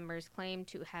cast members claim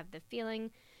to have the feeling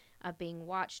of being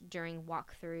watched during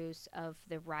walkthroughs of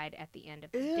the ride at the end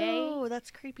of the day. Oh,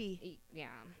 that's creepy. Yeah.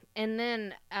 And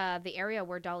then the area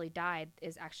where Dolly died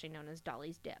is actually known as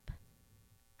Dolly's Dip.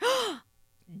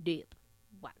 Dip.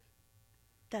 What?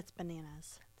 That's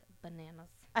bananas. Bananas.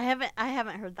 I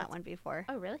haven't heard that one before.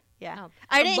 Oh, really? Yeah. Oh.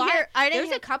 I didn't hear.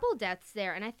 There's a couple deaths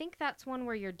there, and I think that's one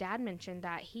where your dad mentioned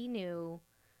that he knew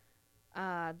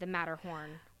the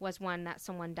Matterhorn was one that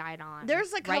someone died on.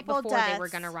 There's a couple right before deaths. they were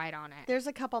going to ride on it. There's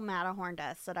a couple Matterhorn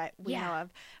deaths that we know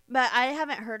of, but I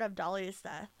haven't heard of Dolly's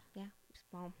death. Yeah.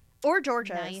 Well. Or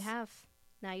George's.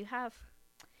 Now you have.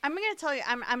 I'm gonna tell you.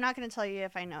 I'm not gonna tell you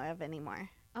if I know of any more.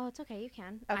 Oh, it's okay. You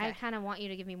can. Okay. I kind of want you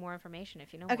to give me more information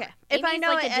if you know okay. more. If I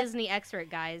know like a Disney expert,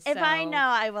 guys. If I know,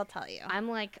 I will tell you. I'm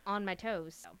like on my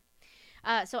toes.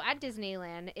 So at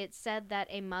Disneyland, it said that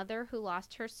a mother who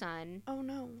lost her son. Oh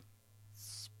no.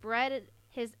 Spread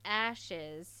his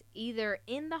ashes either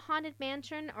in the Haunted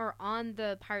Mansion or on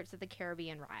the Pirates of the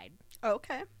Caribbean ride.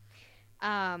 Okay.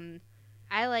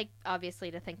 I like, obviously,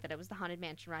 to think that it was the Haunted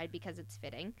Mansion ride because it's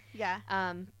fitting. Yeah.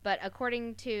 But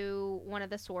according to one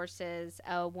of the sources,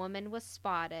 a woman was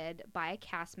spotted by a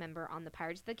cast member on the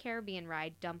Pirates of the Caribbean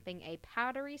ride dumping a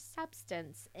powdery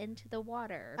substance into the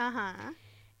water. Uh-huh.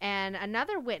 And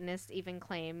another witness even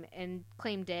claimed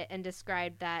it and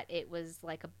described that it was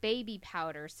like a baby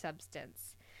powder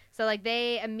substance. So, like,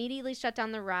 they immediately shut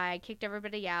down the ride, kicked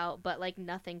everybody out, but, like,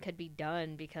 nothing could be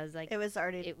done because, like, it was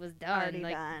done.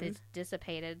 It's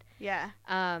dissipated. Yeah.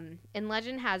 And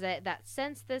legend has it that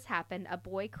since this happened, a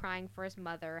boy crying for his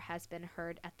mother has been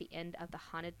heard at the end of the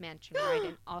Haunted Mansion ride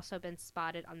and also been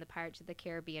spotted on the Pirates of the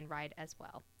Caribbean ride as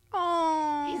well.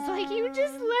 Oh, he's like, you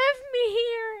just left me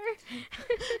here.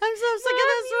 I'm so sick of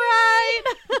this ride.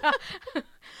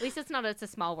 At least it's a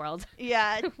small world.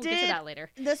 Yeah. We'll get to that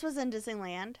later. This was in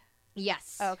Disneyland?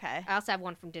 Yes. Okay. I also have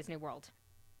one from Disney World.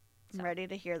 I'm ready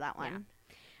to hear that one.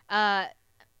 Yeah.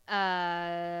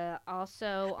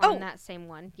 Also on that same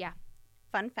one. Yeah.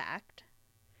 Fun fact.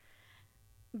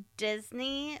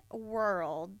 Disney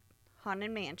World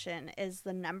Haunted Mansion is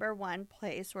the #1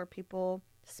 place where people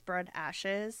spread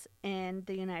ashes in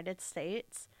the United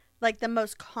States. Like the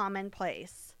most common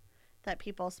place that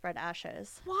people spread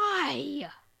ashes. Why?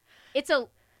 It's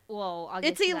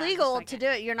illegal to do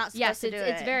it. You're not supposed to do it.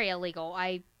 Yes, it's very illegal.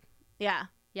 Yeah.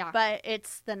 Yeah. But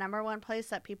it's the #1 place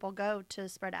that people go to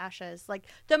spread ashes. Like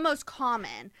the most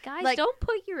common. Guys, like, don't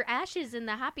put your ashes in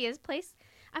the happiest place.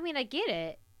 I mean, I get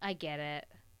it.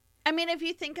 I mean, if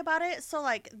you think about it, so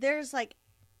like there's like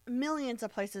millions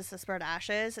of places to spread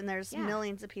ashes, and there's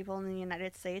millions of people in the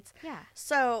United States. Yeah.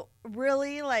 So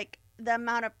really, like the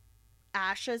amount of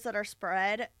ashes that are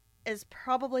spread is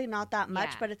probably not that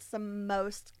much, but it's the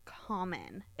most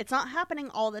common. It's not happening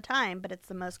all the time, but it's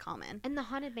the most common. And the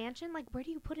Haunted Mansion, like, where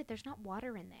do you put it? There's not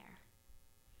water in there.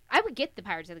 I would get the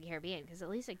Pirates of the Caribbean because at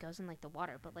least it goes in like the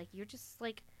water, but like you're just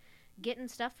like getting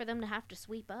stuff for them to have to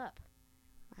sweep up.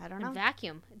 I don't know.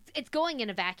 Vacuum. It's going in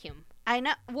a vacuum. I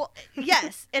know. Well,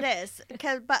 yes, it is.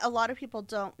 But a lot of people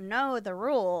don't know the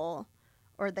rule,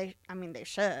 or they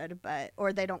should,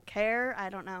 or they don't care. I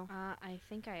don't know. I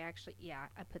think I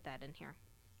put that in here.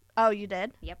 Oh, you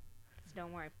did? Yep. So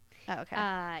don't worry. Oh,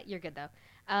 okay. You're good though.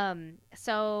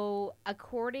 So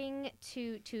according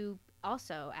to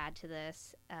also add to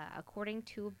this, according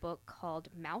to a book called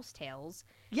Mouse Tales,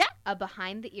 a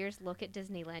behind the ears look at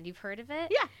Disneyland. You've heard of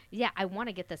it? Yeah. I want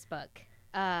to get this book.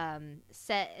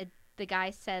 The guy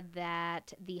said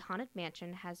that the Haunted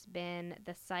Mansion has been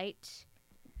the site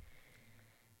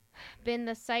been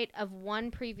the site of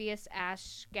one previous ash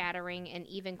scattering and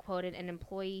even quoted an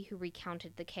employee who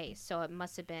recounted the case. So it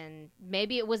must have been,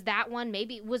 maybe it was that one.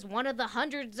 Maybe it was one of the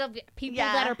hundreds of people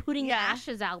that are putting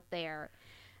ashes out there.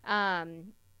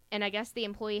 And I guess the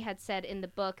employee had said in the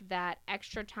book that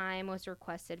extra time was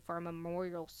requested for a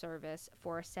memorial service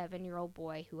for a 7-year-old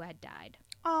boy who had died.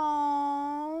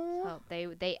 Oh. So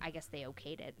they I guess they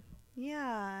okayed it.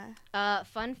 Yeah.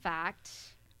 Fun fact.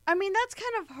 I mean, that's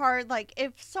kind of hard. Like,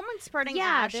 if someone's spreading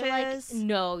ashes... They're like,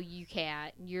 no, you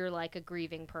can't. You're like a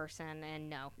grieving person, and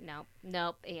no.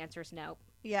 The answer is no.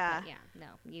 Yeah. But yeah, no,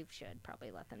 you should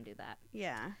probably let them do that.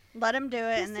 Yeah. Let them do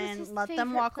it, and then let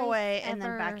them walk away, and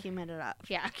then vacuum it up.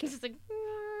 Yeah, just like...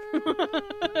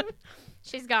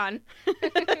 She's gone.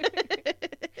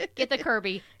 Get the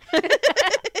Kirby.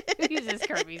 Who uses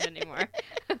Kirby's anymore?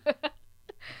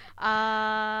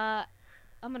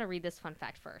 I'm going to read this fun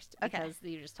fact first because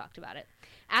you just talked about it.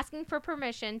 Asking for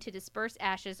permission to disperse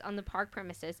ashes on the park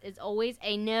premises is always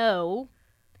a no.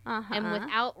 And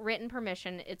without written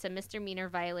permission, it's a misdemeanor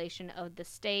violation of the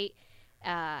state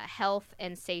health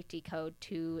and safety code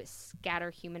to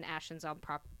scatter human ashes on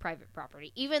private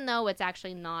property, even though it's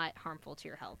actually not harmful to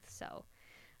your health. So,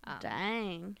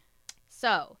 dang.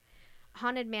 So,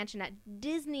 Haunted Mansion at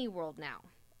Disney World now.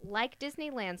 Like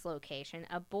Disneyland's location,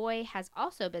 a boy has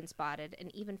also been spotted and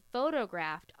even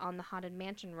photographed on the Haunted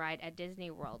Mansion ride at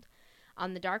Disney World.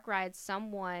 On the dark ride,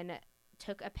 someone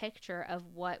took a picture of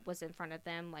what was in front of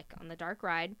them, like on the dark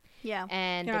ride. Yeah,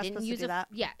 and you're they not didn't supposed use to do that.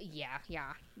 Yeah.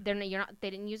 They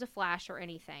didn't use a flash or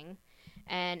anything.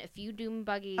 And a few doom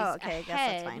buggies I guess that's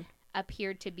ahead fine.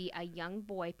 appeared to be a young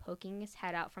boy poking his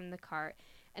head out from the cart.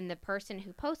 And the person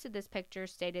who posted this picture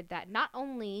stated that not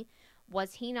only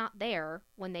was he not there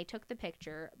when they took the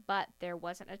picture, but there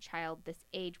wasn't a child this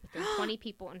age within 20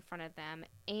 people in front of them.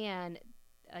 And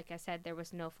like I said, there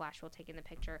was no flash while taking the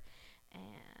picture. And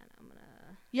I'm going to...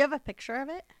 You have a picture of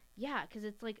it? Yeah, because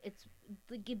it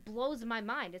blows my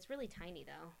mind. It's really tiny,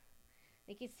 though.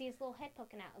 You can see his little head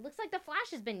poking out. It looks like the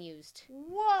flash has been used.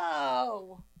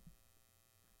 Whoa!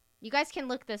 You guys can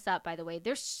look this up, by the way.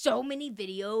 There's so many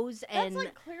videos. And that's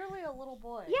like clearly a little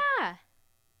boy. Yeah.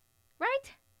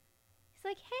 Right? He's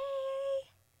like, hey.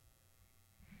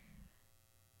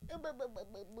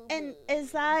 And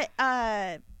is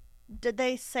that, did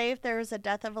they say if there was a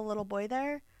death of a little boy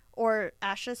there? Or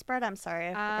ashes spread? I'm sorry,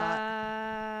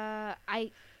 I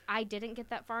forgot. I didn't get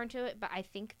that far into it, but I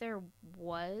think there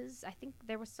was. I think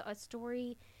there was a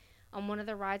story on one of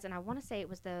the rides, and I want to say it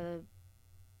was the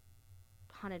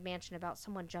Haunted Mansion about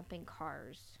someone jumping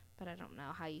cars. But I don't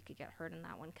know how you could get hurt in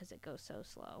that one because it goes so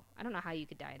slow. I don't know how you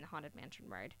could die in the Haunted Mansion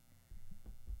ride.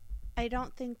 I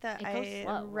don't think that I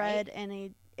slow, read right?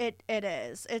 any. It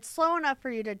is. It's slow enough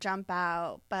for you to jump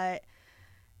out, but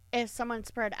if someone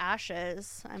spread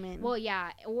ashes, I mean... Well,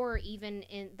 yeah, or even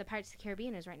in the Pirates of the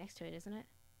Caribbean is right next to it, isn't it?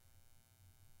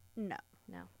 No.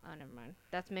 Oh, never mind.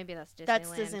 Maybe that's Disneyland. That's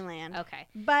Disneyland. Okay.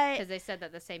 But... Because they said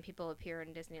that the same people appear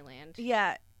in Disneyland.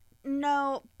 Yeah.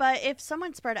 No, but if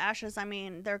someone spread ashes, I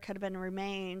mean, there could have been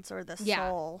remains or the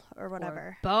soul or whatever.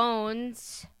 Or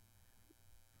bones.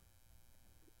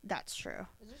 That's true.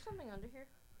 Is there something under here?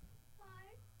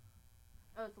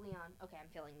 Oh, it's Leon. Okay, I'm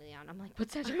feeling Leon. I'm like,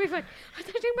 what's touching my foot? What's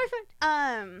touching my foot?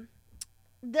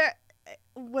 There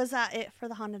was that it for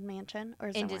the Haunted Mansion or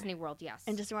in Disney World? Yes.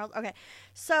 In Disney World. Okay,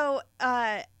 so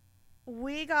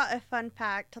we got a fun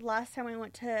fact. Last time we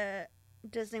went to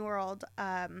Disney World,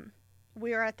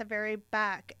 we were at the very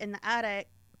back in the attic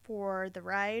for the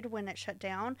ride when it shut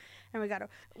down, and we got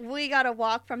to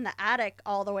walk from the attic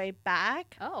all the way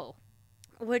back. Oh.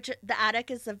 Which the attic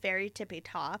is the very tippy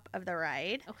top of the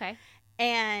ride. Okay.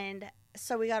 And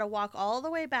so we got to walk all the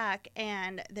way back,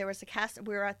 and there was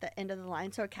we were at the end of the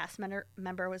line, so a cast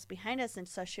member was behind us, and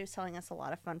so she was telling us a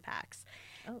lot of fun facts.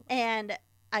 Oh. And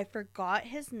I forgot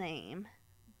his name,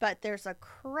 but there's a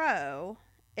crow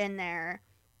in there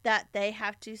that they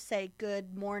have to say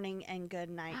good morning and good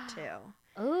night to.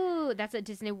 Oh, that's at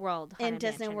Disney World. In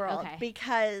Disney World. Okay.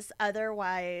 Because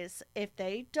otherwise, if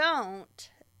they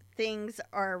don't... things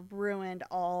are ruined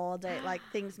all day. Like,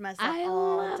 things mess up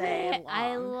all day long.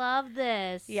 I love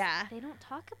this. Yeah. They don't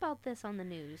talk about this on the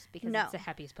news because No. it's the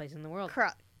happiest place in the world.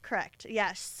 Correct.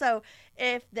 Yes. So,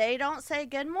 if they don't say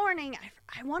good morning,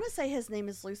 I want to say his name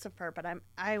is Lucifer, but I'm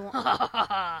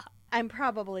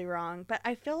probably wrong. But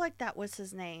I feel like that was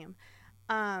his name.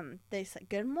 They say,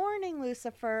 good morning,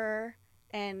 Lucifer.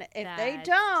 And if they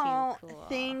don't,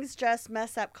 things just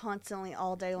mess up constantly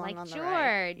all day long on the George.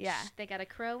 ride. Yeah. They got a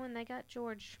crow and they got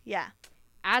George. Yeah.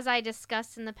 As I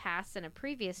discussed in the past in a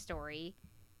previous story,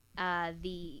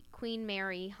 the Queen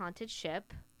Mary haunted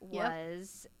ship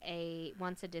was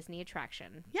once a Disney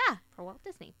attraction. Yeah. For Walt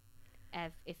Disney.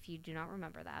 If you do not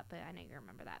remember that, but I know you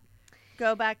remember that.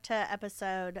 Go back to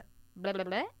episode... Blah, blah,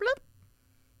 blah. Bloop.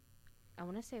 I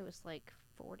want to say it was like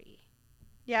 40.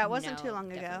 Yeah, it wasn't too long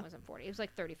ago. It wasn't 40. It was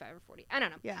like 35 or 40. I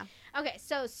don't know. Yeah. Okay,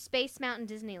 so Space Mountain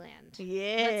Disneyland.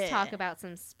 Yeah. Let's talk about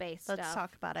some space stuff. Let's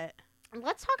talk about it.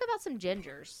 Let's talk about some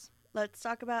gingers. Let's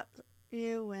talk about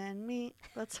you and me.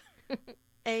 Let's...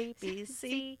 A, B,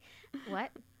 C.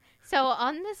 What? So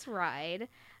on this ride,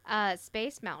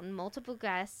 Space Mountain, multiple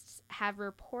guests have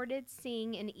reported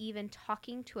seeing and even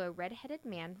talking to a red-headed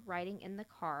man riding in the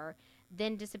car,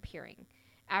 then disappearing.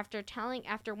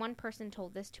 After one person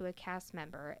told this to a cast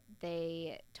member,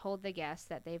 they told the guests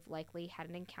that they've likely had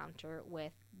an encounter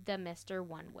with the Mr.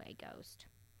 One-Way Ghost,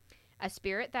 a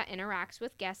spirit that interacts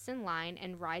with guests in line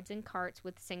and rides in carts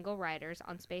with single riders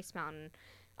on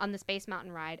the Space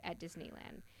Mountain ride at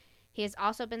Disneyland. He has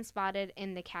also been spotted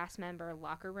in the cast member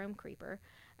locker room creeper.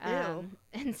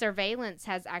 And surveillance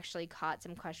has actually caught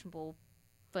some questionable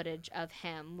footage of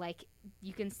him. Like,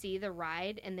 you can see the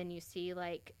ride, and then you see,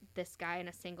 like, this guy in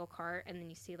a single cart, and then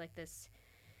you see, like, this...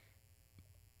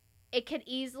 It could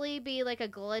easily be, like, a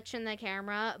glitch in the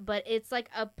camera, but it's, like,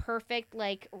 a perfect,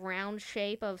 like, round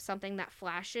shape of something that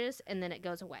flashes, and then it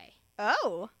goes away.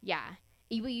 Oh. Yeah.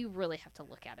 You really have to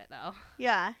look at it, though.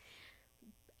 Yeah.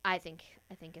 I think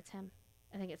it's him.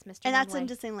 I think it's Mr. And that's One-Way.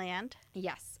 in Disneyland?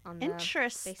 Yes. On the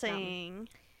Interesting.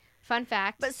 Fun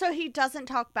fact. But so he doesn't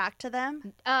talk back to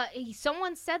them?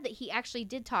 Someone said that he actually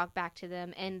did talk back to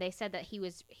them, and they said that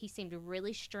he seemed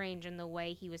really strange in the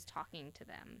way he was talking to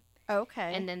them.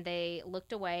 Okay. And then they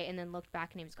looked away and then looked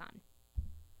back, and he was gone.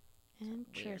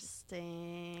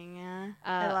 Interesting.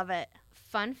 I love it.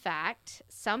 Fun fact,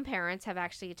 some parents have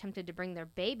actually attempted to bring their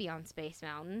baby on Space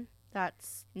Mountain.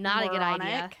 That's not moronic. a good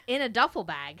idea. In a duffel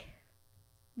bag.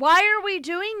 Why are we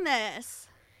doing this?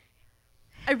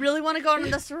 I really want to go on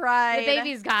this ride. The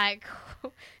baby's got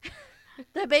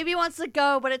The baby wants to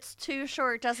go, but it's too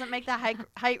short. Doesn't make the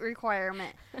height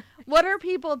requirement. What are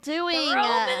people doing? Throw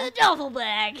him in a duffel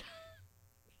bag.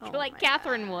 Oh like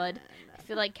Catherine would. I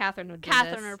feel like Catherine would do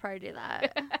Catherine this. would probably do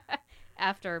that.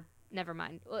 After, never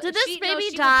mind. Did this baby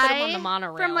she die would put him on the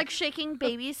monorail. from like shaking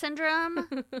baby syndrome?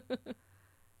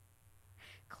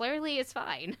 Clearly, it's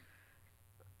fine.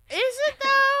 Is it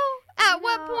though? At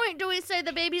what No. point do we say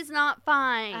the baby's not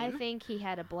fine? I think he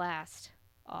had a blast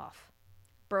off.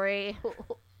 Brie.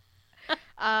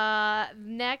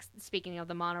 Next, speaking of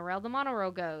the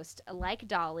monorail ghost. Like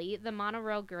Dolly, the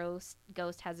monorail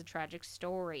ghost has a tragic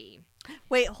story.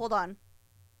 Wait, hold on.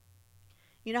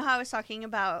 You know how I was talking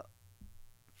about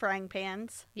frying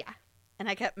pans? Yeah. And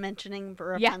I kept mentioning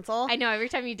Rapunzel? I know, every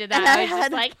time you did that, And I I was just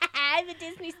had- like, I have a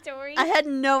Disney story. I had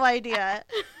no idea.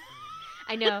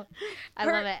 I know. I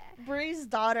love it. Brie's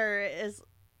daughter is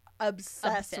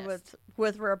obsessed.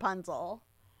 with Rapunzel.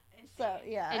 So,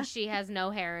 yeah. And she has no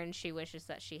hair, and she wishes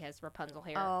that she has Rapunzel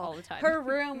hair all the time. Her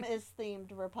room is themed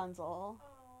Rapunzel.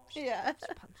 Yeah.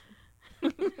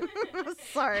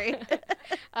 Sorry.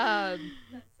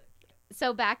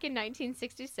 So back in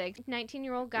 1966, a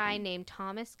 19-year-old guy named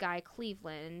Thomas Guy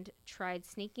Cleveland tried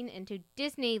sneaking into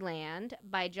Disneyland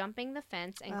by jumping the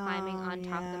fence and climbing on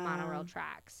top of the monorail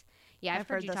tracks. Yeah, I've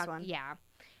heard you this talk. one. Yeah,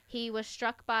 he was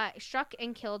struck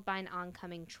and killed by an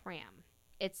oncoming tram.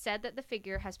 It's said that the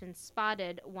figure has been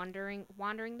spotted wandering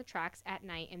the tracks at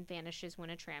night and vanishes when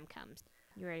a tram comes.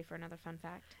 You ready for another fun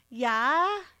fact?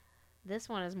 Yeah? This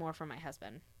one is more for my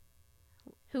husband,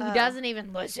 who doesn't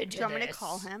even listen to Do you want me to this.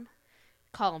 call him?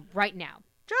 Call him right now.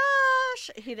 Josh!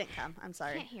 He didn't come. I'm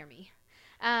sorry. Can't hear me.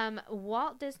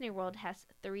 Walt Disney World has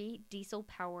 3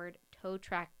 diesel-powered tow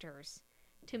tractors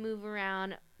to move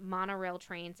around monorail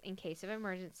trains in case of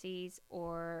emergencies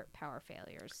or power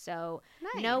failures. So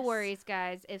no Nice. worries,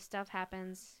 guys. If stuff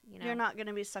happens, You're not going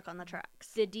to be stuck on the tracks.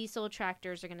 the diesel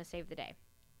tractors are going to save the day.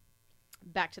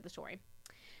 Back to the story.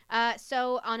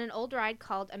 So on an old ride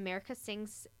called America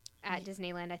Sings at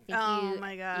Disneyland, I think Oh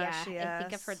my gosh, I think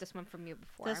I've yes. heard this one from you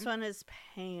before. This one is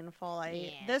painful. Yeah.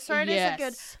 This ride is a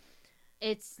good...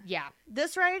 Yeah.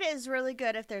 This ride is really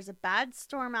good if there's a bad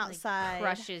storm outside. Like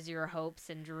crushes your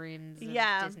hopes and dreams of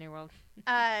Yeah. Disney World.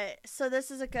 So this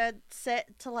is a good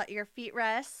sit to let your feet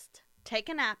rest. Take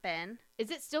a nap in. Is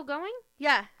it still going?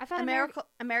 Yeah. I thought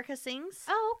America Sings.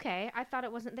 Oh, okay. I thought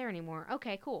it wasn't there anymore.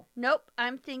 Okay, cool. Nope.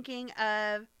 I'm thinking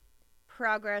of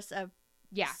Progress of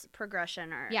Yeah.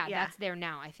 Progression or Yeah, that's there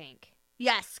now, I think.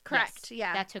 Yes, correct. Yes,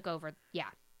 Yeah. That took over. Yeah.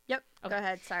 Yep. Okay. Go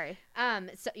ahead. Sorry.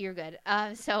 So you're good.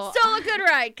 So Still a good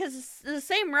ride because it's the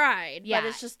same ride, Yeah. but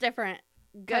it's just different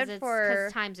good for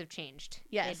because times have changed.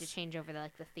 Yes, they had to change over the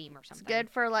theme or something. It's good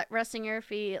for resting your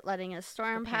feet, letting a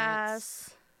storm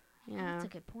pass. Yeah, that's a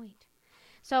good point.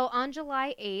 So on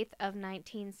July 8th of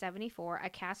 1974, a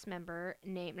cast member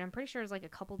named, and I'm pretty sure it was like a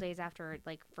couple days after it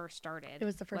first started. It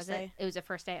was the first day. It was the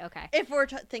first day. Okay. If we're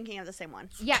thinking of the same one.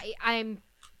 Yeah, I'm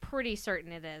pretty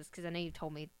certain it is because I know you've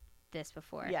told me this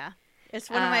before. Yeah, it's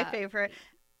one of my favorite.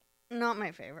 Not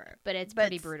my favorite, but it's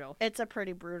pretty brutal. It's a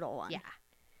pretty brutal one. Yeah.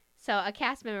 So a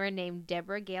cast member named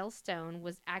Deborah Gale Stone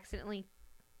was accidentally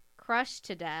crushed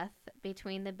to death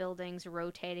between the building's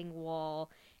rotating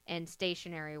wall and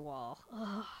stationary wall.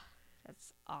 Ugh,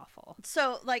 that's awful.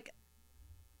 So,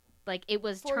 it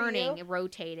was turning,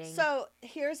 rotating. So,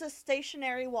 here's a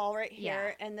stationary wall right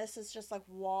here, and this is just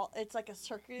wall. It's like a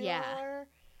circular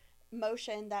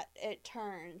motion that it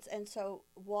turns. And so,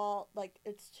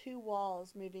 it's two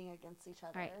walls moving against each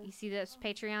other. All right, you see this,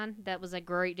 Patreon? That was a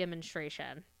great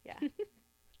demonstration. Yeah.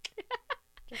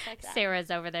 Just like that.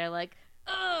 Sarah's over there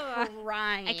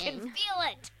crying. I can feel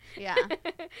it.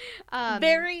 Yeah.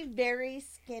 Very, very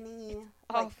skinny.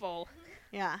 Awful.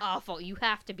 Yeah. Awful. You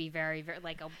have to be very, very,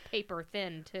 a paper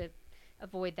thin to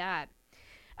avoid that.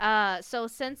 So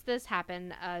since this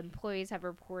happened, employees have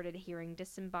reported hearing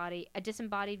a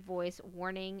disembodied voice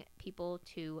warning people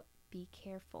to be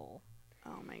careful.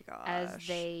 Oh my gosh. As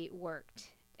they worked.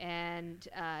 And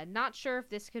not sure if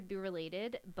this could be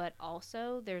related, but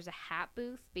also there's a hat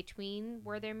booth between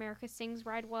where the America Sings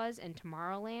ride was and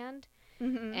Tomorrowland.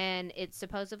 Mm-hmm. And it's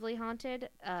supposedly haunted.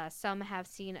 Some have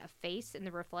seen a face in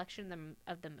the reflection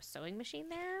of the sewing machine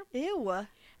there. Ew.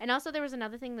 And also there was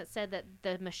another thing that said that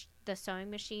the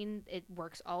sewing machine, it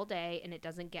works all day and it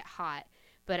doesn't get hot.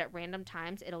 But at random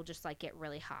times, it'll just get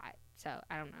really hot. So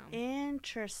I don't know.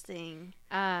 Interesting.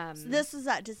 So this is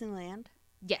at Disneyland?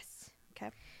 Yes. Okay.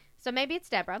 So maybe it's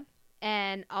Deborah.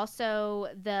 And also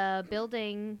the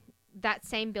building, that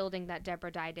same building that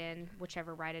Deborah died in,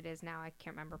 whichever ride it is now, I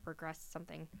can't remember, Progress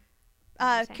something.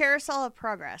 Carousel of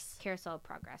Progress. Carousel of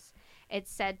Progress.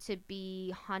 It's said to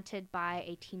be haunted by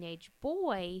a teenage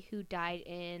boy who died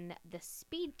in the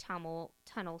speed tunnel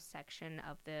section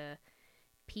of the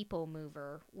People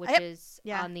Mover, which is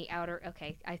on the outer...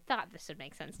 Okay, I thought this would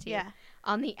make sense to you. Yeah.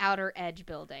 On the outer edge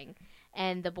building.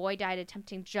 And the boy died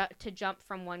attempting to jump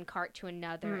from one cart to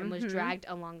another and was dragged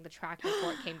along the track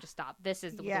before it came to stop. This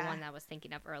is the one that I was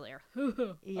thinking of earlier.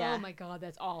 Yeah. Oh my God,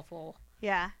 that's awful.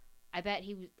 Yeah. I bet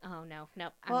he was... Oh, no.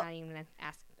 Nope. I'm not even going to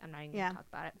ask. I'm not even going to talk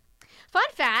about it. Fun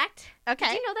fact. Okay.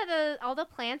 Did you know that all the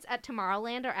plants at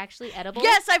Tomorrowland are actually edible?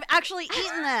 Yes, I've actually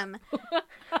eaten them.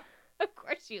 Of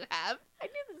course you have. I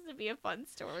knew this would be a fun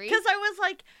story. Because I was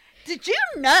like, did you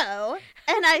know?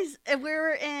 And we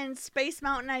were in Space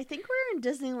Mountain. I think we were in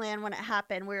Disneyland when it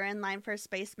happened. We were in line for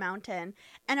Space Mountain.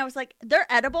 And I was like, they're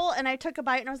edible. And I took a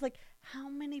bite and I was like, how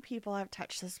many people have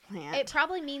touched this plant? It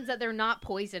probably means that they're not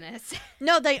poisonous.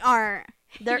 No, they aren't.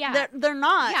 They're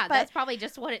not. Yeah, but that's probably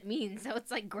just what it means. So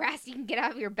it's like grass you can get out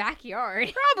of your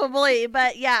backyard. Probably.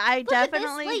 But yeah, I Look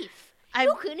definitely... At this leaf.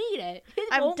 You can eat it.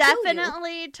 I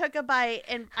definitely took a bite,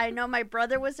 and I know my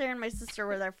brother was there and my sister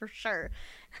were there for sure,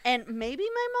 and maybe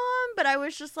my mom. But I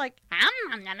was just like,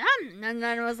 and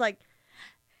then I was like,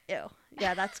 ew,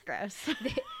 yeah, that's gross.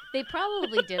 They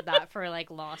probably did that for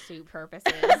lawsuit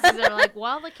purposes. They're like,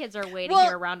 while the kids are waiting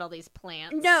here around all these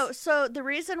plants. No, so the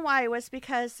reason why was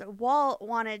because Walt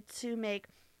wanted to make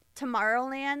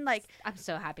Tomorrowland I'm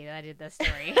so happy that I did this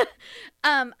story.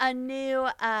 A new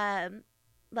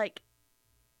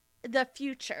the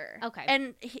future. Okay.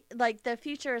 And the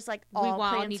future is all we all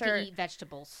plants need to eat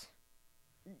vegetables.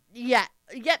 Yeah.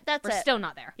 Yep, that's We're it. still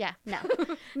not there. Yeah, no.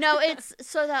 No, it's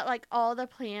so that all the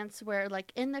plants where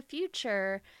in the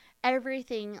future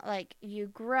everything you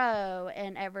grow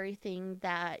and everything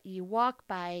that you walk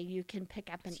by you can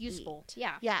pick up and it's useful. Eat.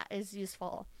 Yeah. Yeah, is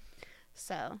useful.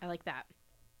 So I like that.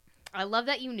 I love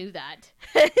that you knew that.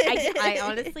 I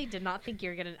honestly did not think you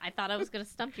were going to... I thought I was going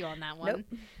to stump you on that one. Nope.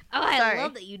 Oh, I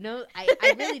love that you know...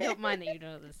 I really don't mind that you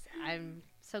know this. I'm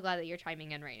so glad that you're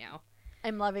chiming in right now.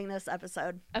 I'm loving this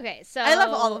episode. Okay, so... I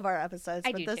love all of our episodes,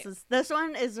 I but do this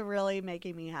one is really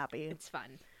making me happy. It's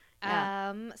fun.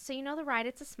 Yeah. So you know the ride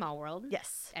It's a Small World?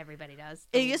 Yes. Everybody does.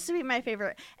 It used to be my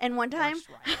favorite. And one time...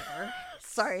 Ride ever.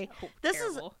 Sorry. So this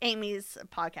terrible. Is Amy's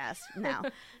podcast now.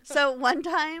 So one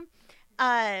time...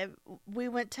 we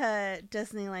went to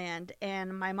Disneyland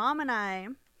and my mom and I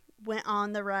went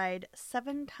on the ride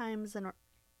 7 times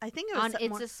I think it was on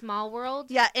It's a Small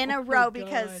World? Yeah, in a row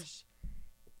because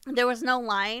there was no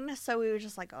line, so we would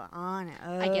just go on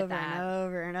and over and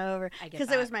over and over. Because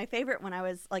it was my favorite when I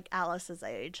was Alice's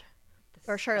age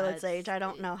or Charlotte's age. I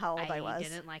don't know how old I was. I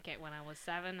didn't like it when I was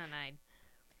 7, and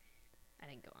I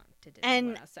didn't go on to Disney And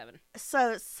when I was 7.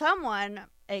 so someone,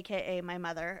 aka my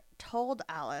mother, told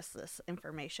Alice this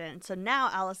information. So now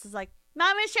Alice is like,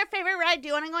 Mom, it's your favorite ride. Do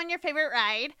you want to go on your favorite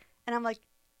ride? And I'm like,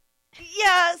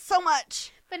 yeah, so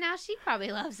much. But now she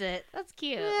probably loves it. That's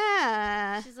cute.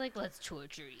 Yeah. She's like, let's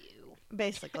torture you.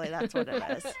 Basically, that's what it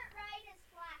is.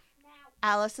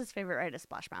 Alice's favorite ride is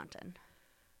Splash Mountain.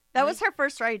 That was her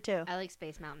first ride, too. I like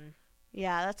Space Mountain.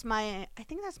 Yeah, I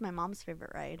think that's my mom's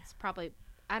favorite ride. It's probably,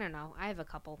 I don't know. I have a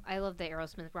couple. I love the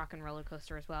Aerosmith Rock and Roller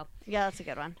Coaster as well. Yeah, that's a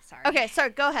good one. Sorry. Okay, so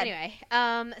go ahead. Anyway,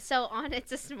 so on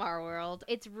It's a Small World,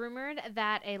 it's rumored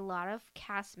that a lot of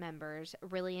cast members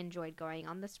really enjoyed going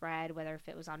on this ride, whether if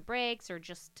it was on breaks or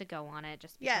just to go on it.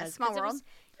 Just because, Yeah, Small World.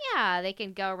 Yeah, they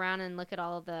can go around and look at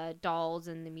all of the dolls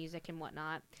and the music and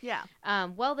whatnot. Yeah.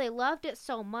 Well, they loved it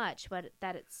so much, but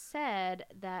that it's said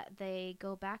that they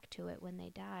go back to it when they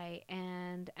die,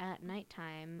 and at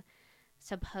nighttime,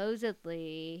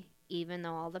 supposedly, even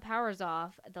though all the power's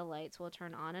off, the lights will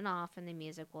turn on and off, and the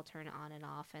music will turn on and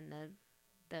off, and the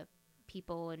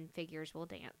people and figures will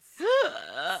dance.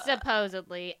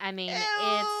 Supposedly, I mean, Ew, it's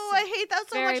I hate that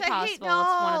so very much. possible. I hate It's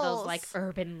one of those dolls. like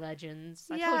urban legends.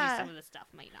 I told Yeah. you some of the stuff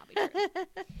might not be true.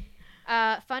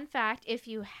 Fun fact, if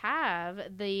you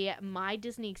have the My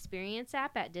Disney Experience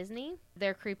app at Disney,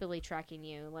 they're creepily tracking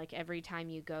you. Like, every time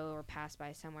you go or pass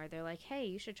by somewhere, they're like, hey,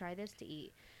 you should try this to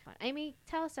eat. Amy,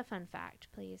 tell us a fun fact,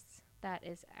 please. That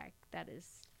is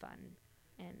fun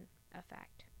and a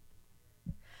fact.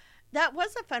 That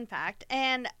was a fun fact.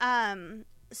 And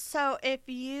so if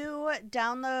you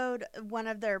download one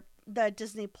of the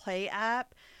Disney Play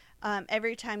app,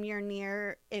 every time you're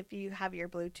near, if you have your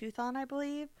Bluetooth on, I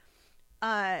believe,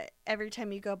 every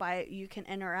time you go by it, you can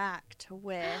interact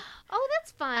with Oh,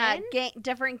 that's fun.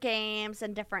 different games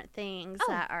and different things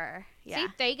that are, See,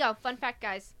 there you go. Fun fact,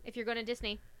 guys. If you're going to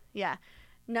Disney, yeah.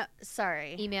 No,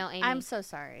 sorry. email Amy. I'm so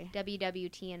sorry.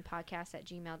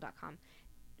 wwtnpodcast@gmail.com.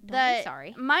 Don't be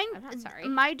sorry. I'm not sorry.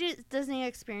 My Disney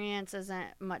Experience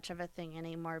isn't much of a thing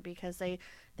anymore because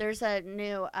there's a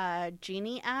new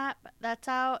Genie app that's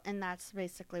out, and that's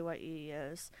basically what you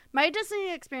use. My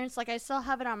Disney Experience, like, I still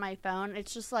have it on my phone.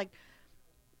 It's just like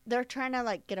they're trying to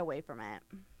like get away from it.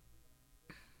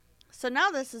 So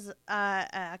now this is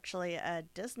actually a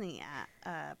Disney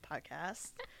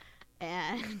podcast,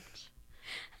 and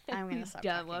I'm gonna stop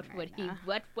talking right now.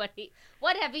 What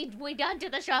have we done to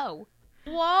the show?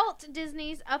 Walt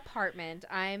Disney's apartment.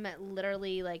 I'm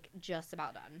literally like just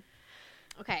about done.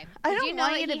 Okay. I Did don't you know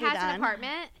want that you to he be has done. an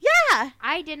apartment? Yeah,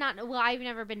 I did not know. Well, I've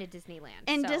never been to Disneyland.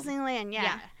 in so. Disneyland.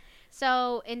 Yeah.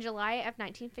 So in July of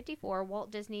 1954, Walt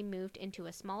Disney moved into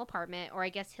a small apartment, or I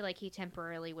guess he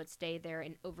temporarily would stay there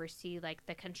and oversee like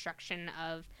the construction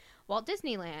of Walt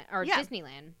Disneyland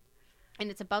Disneyland,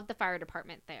 and it's above the fire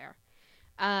department there.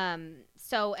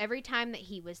 So every time that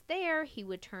he was there, he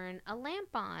would turn a lamp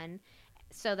on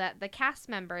so that the cast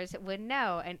members would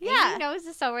know. And Amy knows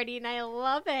this already, and I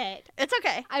love it. It's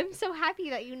okay. I'm so happy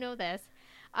that you know this.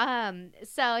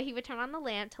 So he would turn on the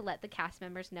lamp to let the cast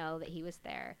members know that he was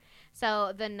there.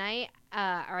 So the night,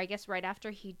 or I guess right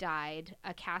after he died,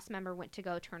 a cast member went to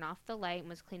go turn off the light and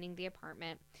was cleaning the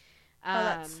apartment. Oh,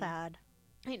 that's sad.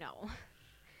 I know.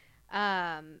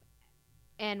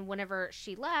 And whenever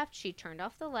she left, she turned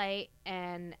off the light,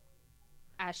 and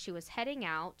as she was heading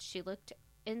out, she looked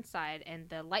inside,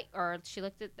 and she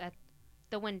looked at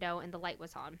the window, and the light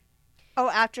was on. Oh,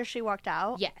 after she walked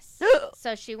out? Yes.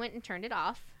 So she went and turned it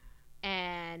off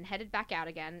and headed back out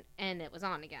again, and it was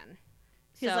on again.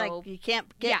 He's like, you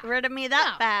can't get rid of me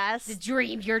that fast.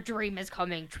 Your dream is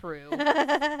coming true.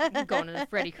 Going to the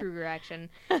Freddy Krueger action.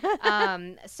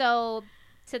 So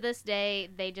to this day,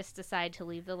 they just decide to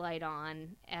leave the light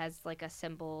on as like a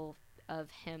symbol of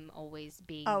him always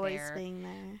being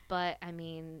there. But I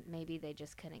mean, maybe they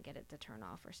just couldn't get it to turn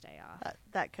off or stay off.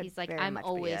 That could. He's like, very I'm much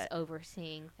always be it.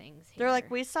 overseeing things here. They're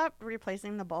like, we stopped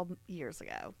replacing the bulb years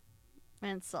ago,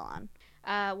 and it's still on.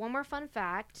 One more fun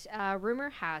fact. Rumor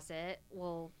has it.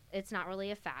 Well, it's not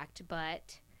really a fact,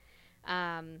 but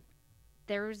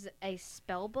there's a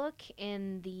spell book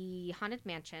in the Haunted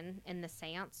Mansion in the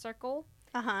Seance Circle.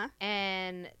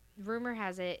 And rumor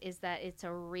has it is that it's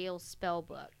a real spell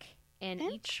book. And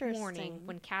each morning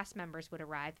when cast members would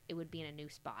arrive, it would be in a new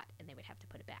spot, and they would have to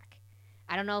put it back.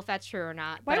 I don't know if that's true or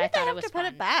not, but I thought it was fun. Why would they have to put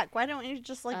it back? Why don't you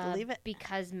just leave it?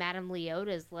 Because Madame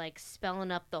Leota's like spelling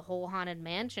up the whole Haunted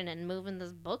Mansion and moving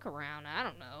this book around. I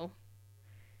don't know.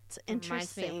 It's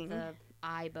interesting. Reminds me of the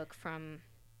eye book from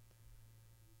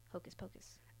Hocus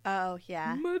Pocus. Oh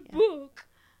yeah. My book.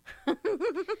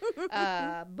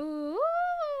 Book.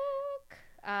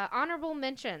 Honorable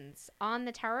mentions. On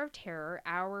the Tower of Terror,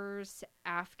 hours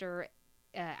after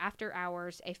after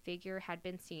hours, a figure had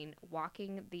been seen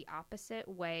walking the opposite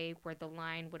way where the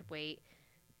line would wait.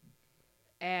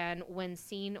 And when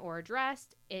seen or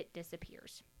addressed, it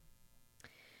disappears.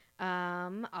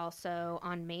 Also,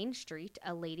 on Main Street,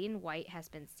 a lady in white has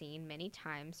been seen many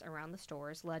times around the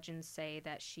stores. Legends say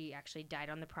that she actually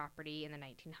died on the property in the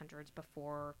 1900s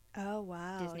before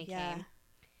Disney came.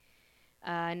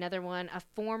 Another one, a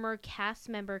former cast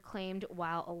member claimed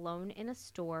while alone in a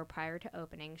store prior to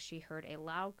opening, she heard a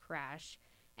loud crash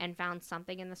and found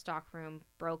something in the stockroom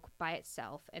broke by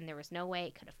itself, and there was no way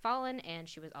it could have fallen, and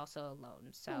she was also alone.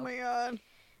 So, oh my God.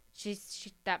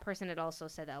 That person had also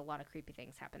said that a lot of creepy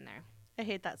things happened there. I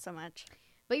hate that so much.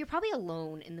 But you're probably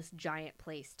alone in this giant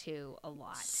place, too, a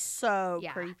lot. So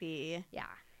creepy.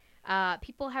 Yeah.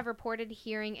 People have reported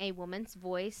hearing a woman's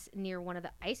voice near one of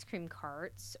the ice cream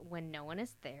carts when no one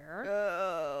is there.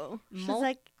 Oh. She's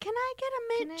like, can I get a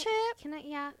mint chip?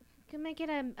 Can I get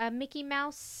a Mickey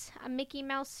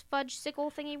Mouse fudge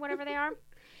sickle thingy, whatever they are?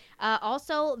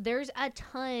 Also, there's a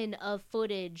ton of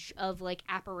footage of like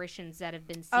apparitions that have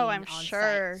been seen. Oh, I'm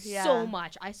sure. Site. Yeah. So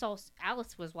much. I saw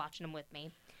Alice was watching them with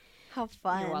me. How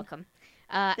fun. You're welcome.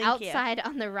 Thank Outside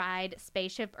on the ride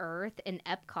Spaceship Earth in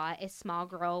Epcot, a small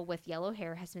girl with yellow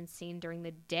hair has been seen during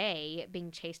the day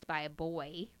being chased by a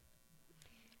boy.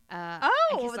 I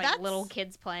guess, like, little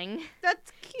kids playing.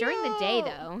 That's cute. During the day,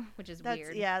 though, which is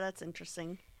weird. Yeah, that's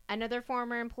interesting. Another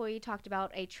former employee talked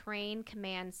about a train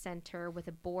command center with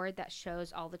a board that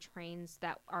shows all the trains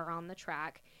that are on the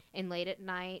track. And late at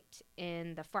night,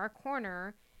 in the far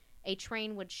corner, a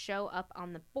train would show up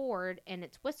on the board and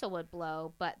its whistle would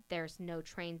blow, but there's no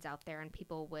trains out there, and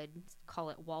people would call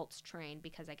it Walt's train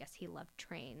because I guess he loved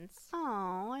trains.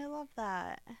 Oh, I love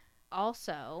that.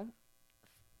 Also,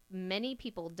 many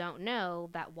people don't know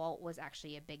that Walt was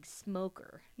actually a big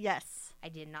smoker. Yes. I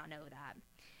did not know that.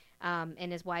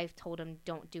 And his wife told him,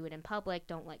 don't do it in public,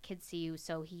 don't let kids see you,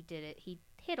 so he did it. He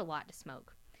hid a lot to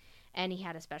smoke. And he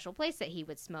had a special place that he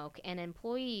would smoke, and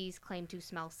employees claim to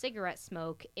smell cigarette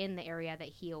smoke in the area that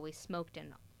he always smoked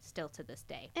in, still to this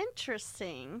day.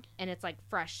 Interesting. And it's like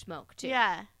fresh smoke, too.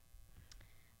 Yeah.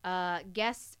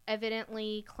 Guests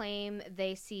evidently claim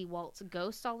they see Walt's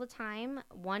ghost all the time.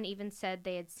 One even said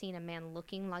they had seen a man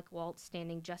looking like Walt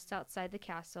standing just outside the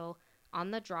castle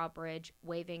on the drawbridge,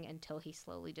 waving until he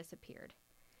slowly disappeared.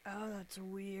 Oh, that's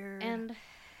weird. And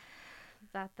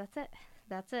that's it.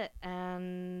 That's it.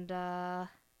 And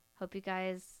hope you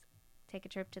guys take a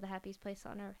trip to the happiest place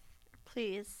on earth.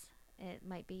 Please. It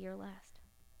might be your last.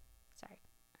 Sorry.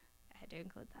 I had to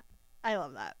include that. I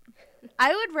love that.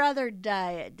 I would rather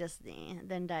die at Disney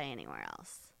than die anywhere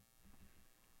else.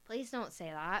 Please don't say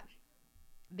that.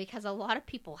 Because a lot of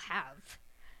people have.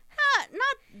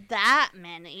 Not that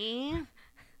many.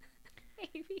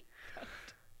 Maybe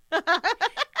don't.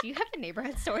 Do you have a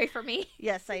neighborhood story for me?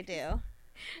 Yes, I do.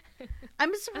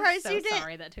 I'm surprised you didn't.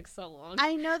 Sorry that took so long.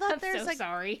 I know that I'm so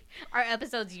sorry. Our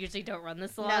episodes usually don't run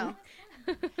this long.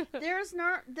 No. There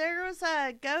was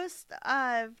a ghost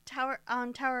of Tower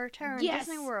of Terror in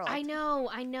Disney World. I know.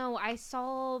 I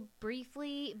saw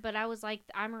briefly, but I was like,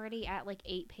 I'm already at like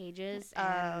 8 pages.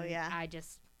 And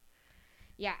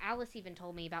Alice even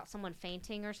told me about someone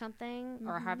fainting or something,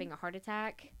 or having a heart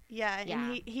attack. Yeah,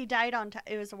 and he died on.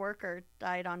 It was a worker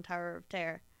died on Tower of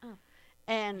Terror. Oh,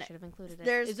 and I should have included it.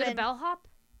 Is it a bellhop?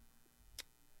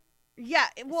 Yeah,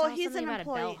 well, he's an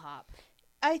employee. About a bellhop.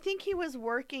 I think he was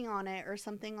working on it or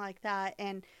something like that,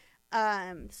 and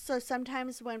so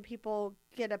sometimes when people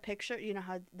get a picture, you know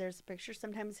how there's a picture.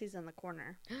 Sometimes he's in the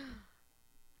corner.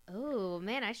 Oh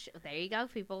man, there you go,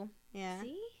 people. Yeah.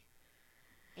 See.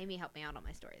 Amy helped me out on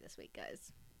my story this week,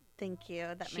 guys. Thank you.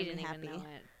 That made me happy. Even know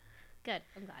it. Good.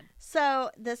 I'm glad. So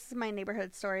this is my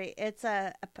neighborhood story. It's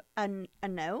a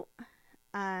note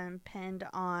pinned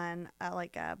on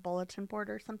like a bulletin board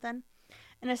or something,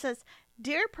 and it says,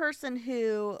 "Dear person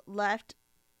who left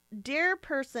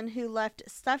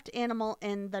stuffed animal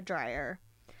in the dryer.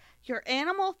 Your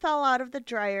animal fell out of the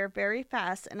dryer very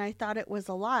fast, and I thought it was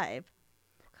alive.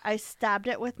 I stabbed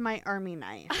it with my army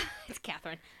knife." It's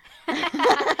Catherine.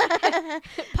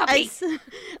 I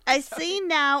see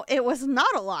now it was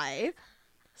not alive.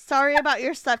 Sorry about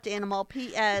your stuffed animal.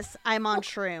 P.S. I'm on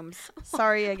shrooms.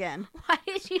 Sorry again. Why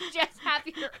did you just have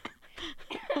your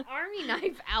army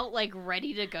knife out, like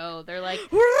ready to go? They're like,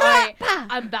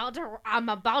 I'm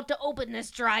about to open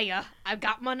this dryer. I've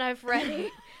got my knife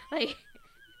ready. Like,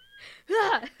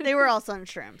 they were also on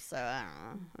shrooms, so I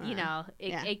don't know.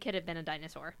 It could have been a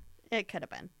dinosaur. It could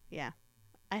have been. Yeah.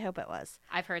 I hope it was.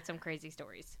 I've heard some crazy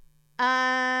stories.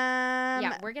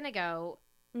 Yeah, we're going to go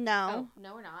No. Oh,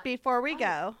 no, we're not. Before we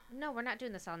go. No, we're not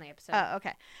doing this on the episode. Oh,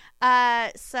 okay.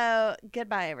 So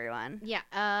goodbye, everyone. Yeah.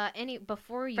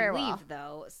 Before you Farewell. leave,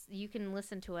 though, you can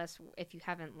listen to us if you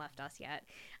haven't left us yet.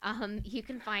 You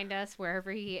can find us wherever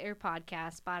you get your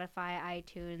podcast, Spotify,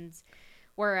 iTunes,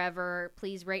 wherever.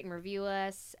 Please rate and review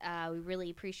us. We really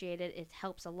appreciate it. It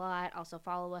helps a lot. Also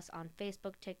follow us on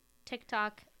Facebook,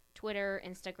 TikTok, Twitter,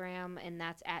 Instagram, and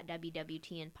that's at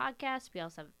WWTN Podcast. We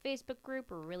also have a Facebook group.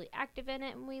 We're really active in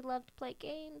it, and we love to play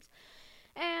games.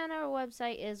 And our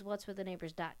website is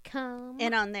whatswiththeneighbors.com.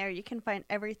 And on there, you can find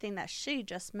everything that she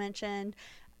just mentioned,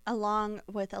 along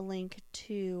with a link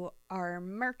to our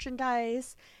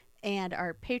merchandise and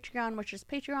our Patreon, which is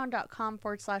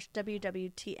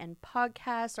patreon.com/WWTN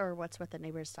Podcast, or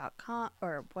whatswiththeneighbors.com,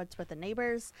 or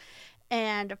whatswiththeneighbors.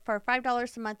 And for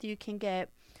 $5 a month, you can get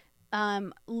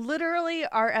literally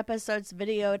our episodes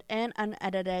videoed and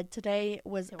unedited. Today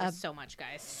was so much,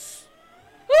 guys.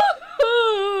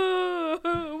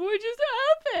 What just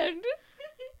happened?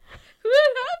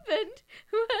 What happened?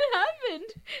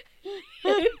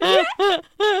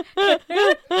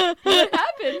 What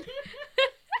happened?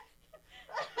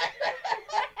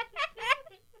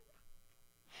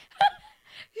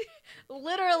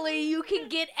 Literally, you can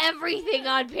get everything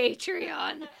on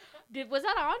Patreon. Was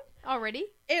that on already?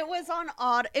 It was on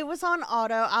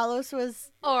auto. Alice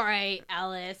was all right.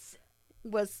 Alice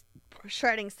was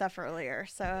shredding stuff earlier,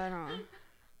 so I don't know.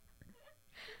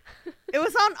 It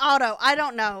was on auto. I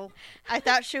don't know. I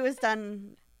thought she was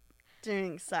done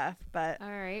doing stuff, but all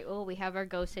right. Well, we have our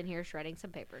ghost in here shredding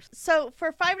some papers. So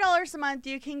for $5 a month,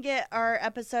 you can get our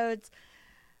episodes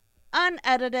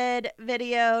unedited,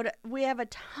 videoed. We have a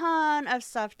ton of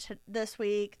stuff this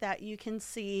week that you can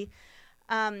see.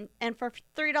 And for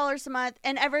 $3 a month,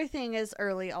 and everything is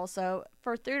early also.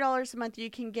 For $3 a month, you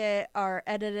can get our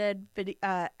edited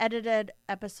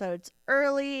episodes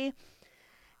early.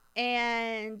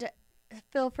 And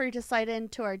feel free to slide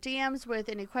into our DMs with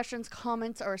any questions,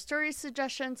 comments, or story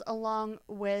suggestions, along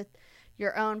with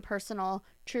your own personal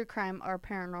true crime or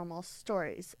paranormal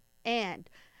stories. And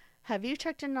have you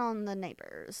checked in on the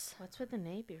neighbors? What's with the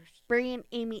neighbors? Bring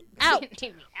Amy out.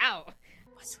 Amy out.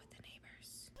 What's with the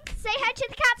neighbors? Say hi to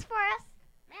the cats for us.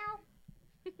 Meow.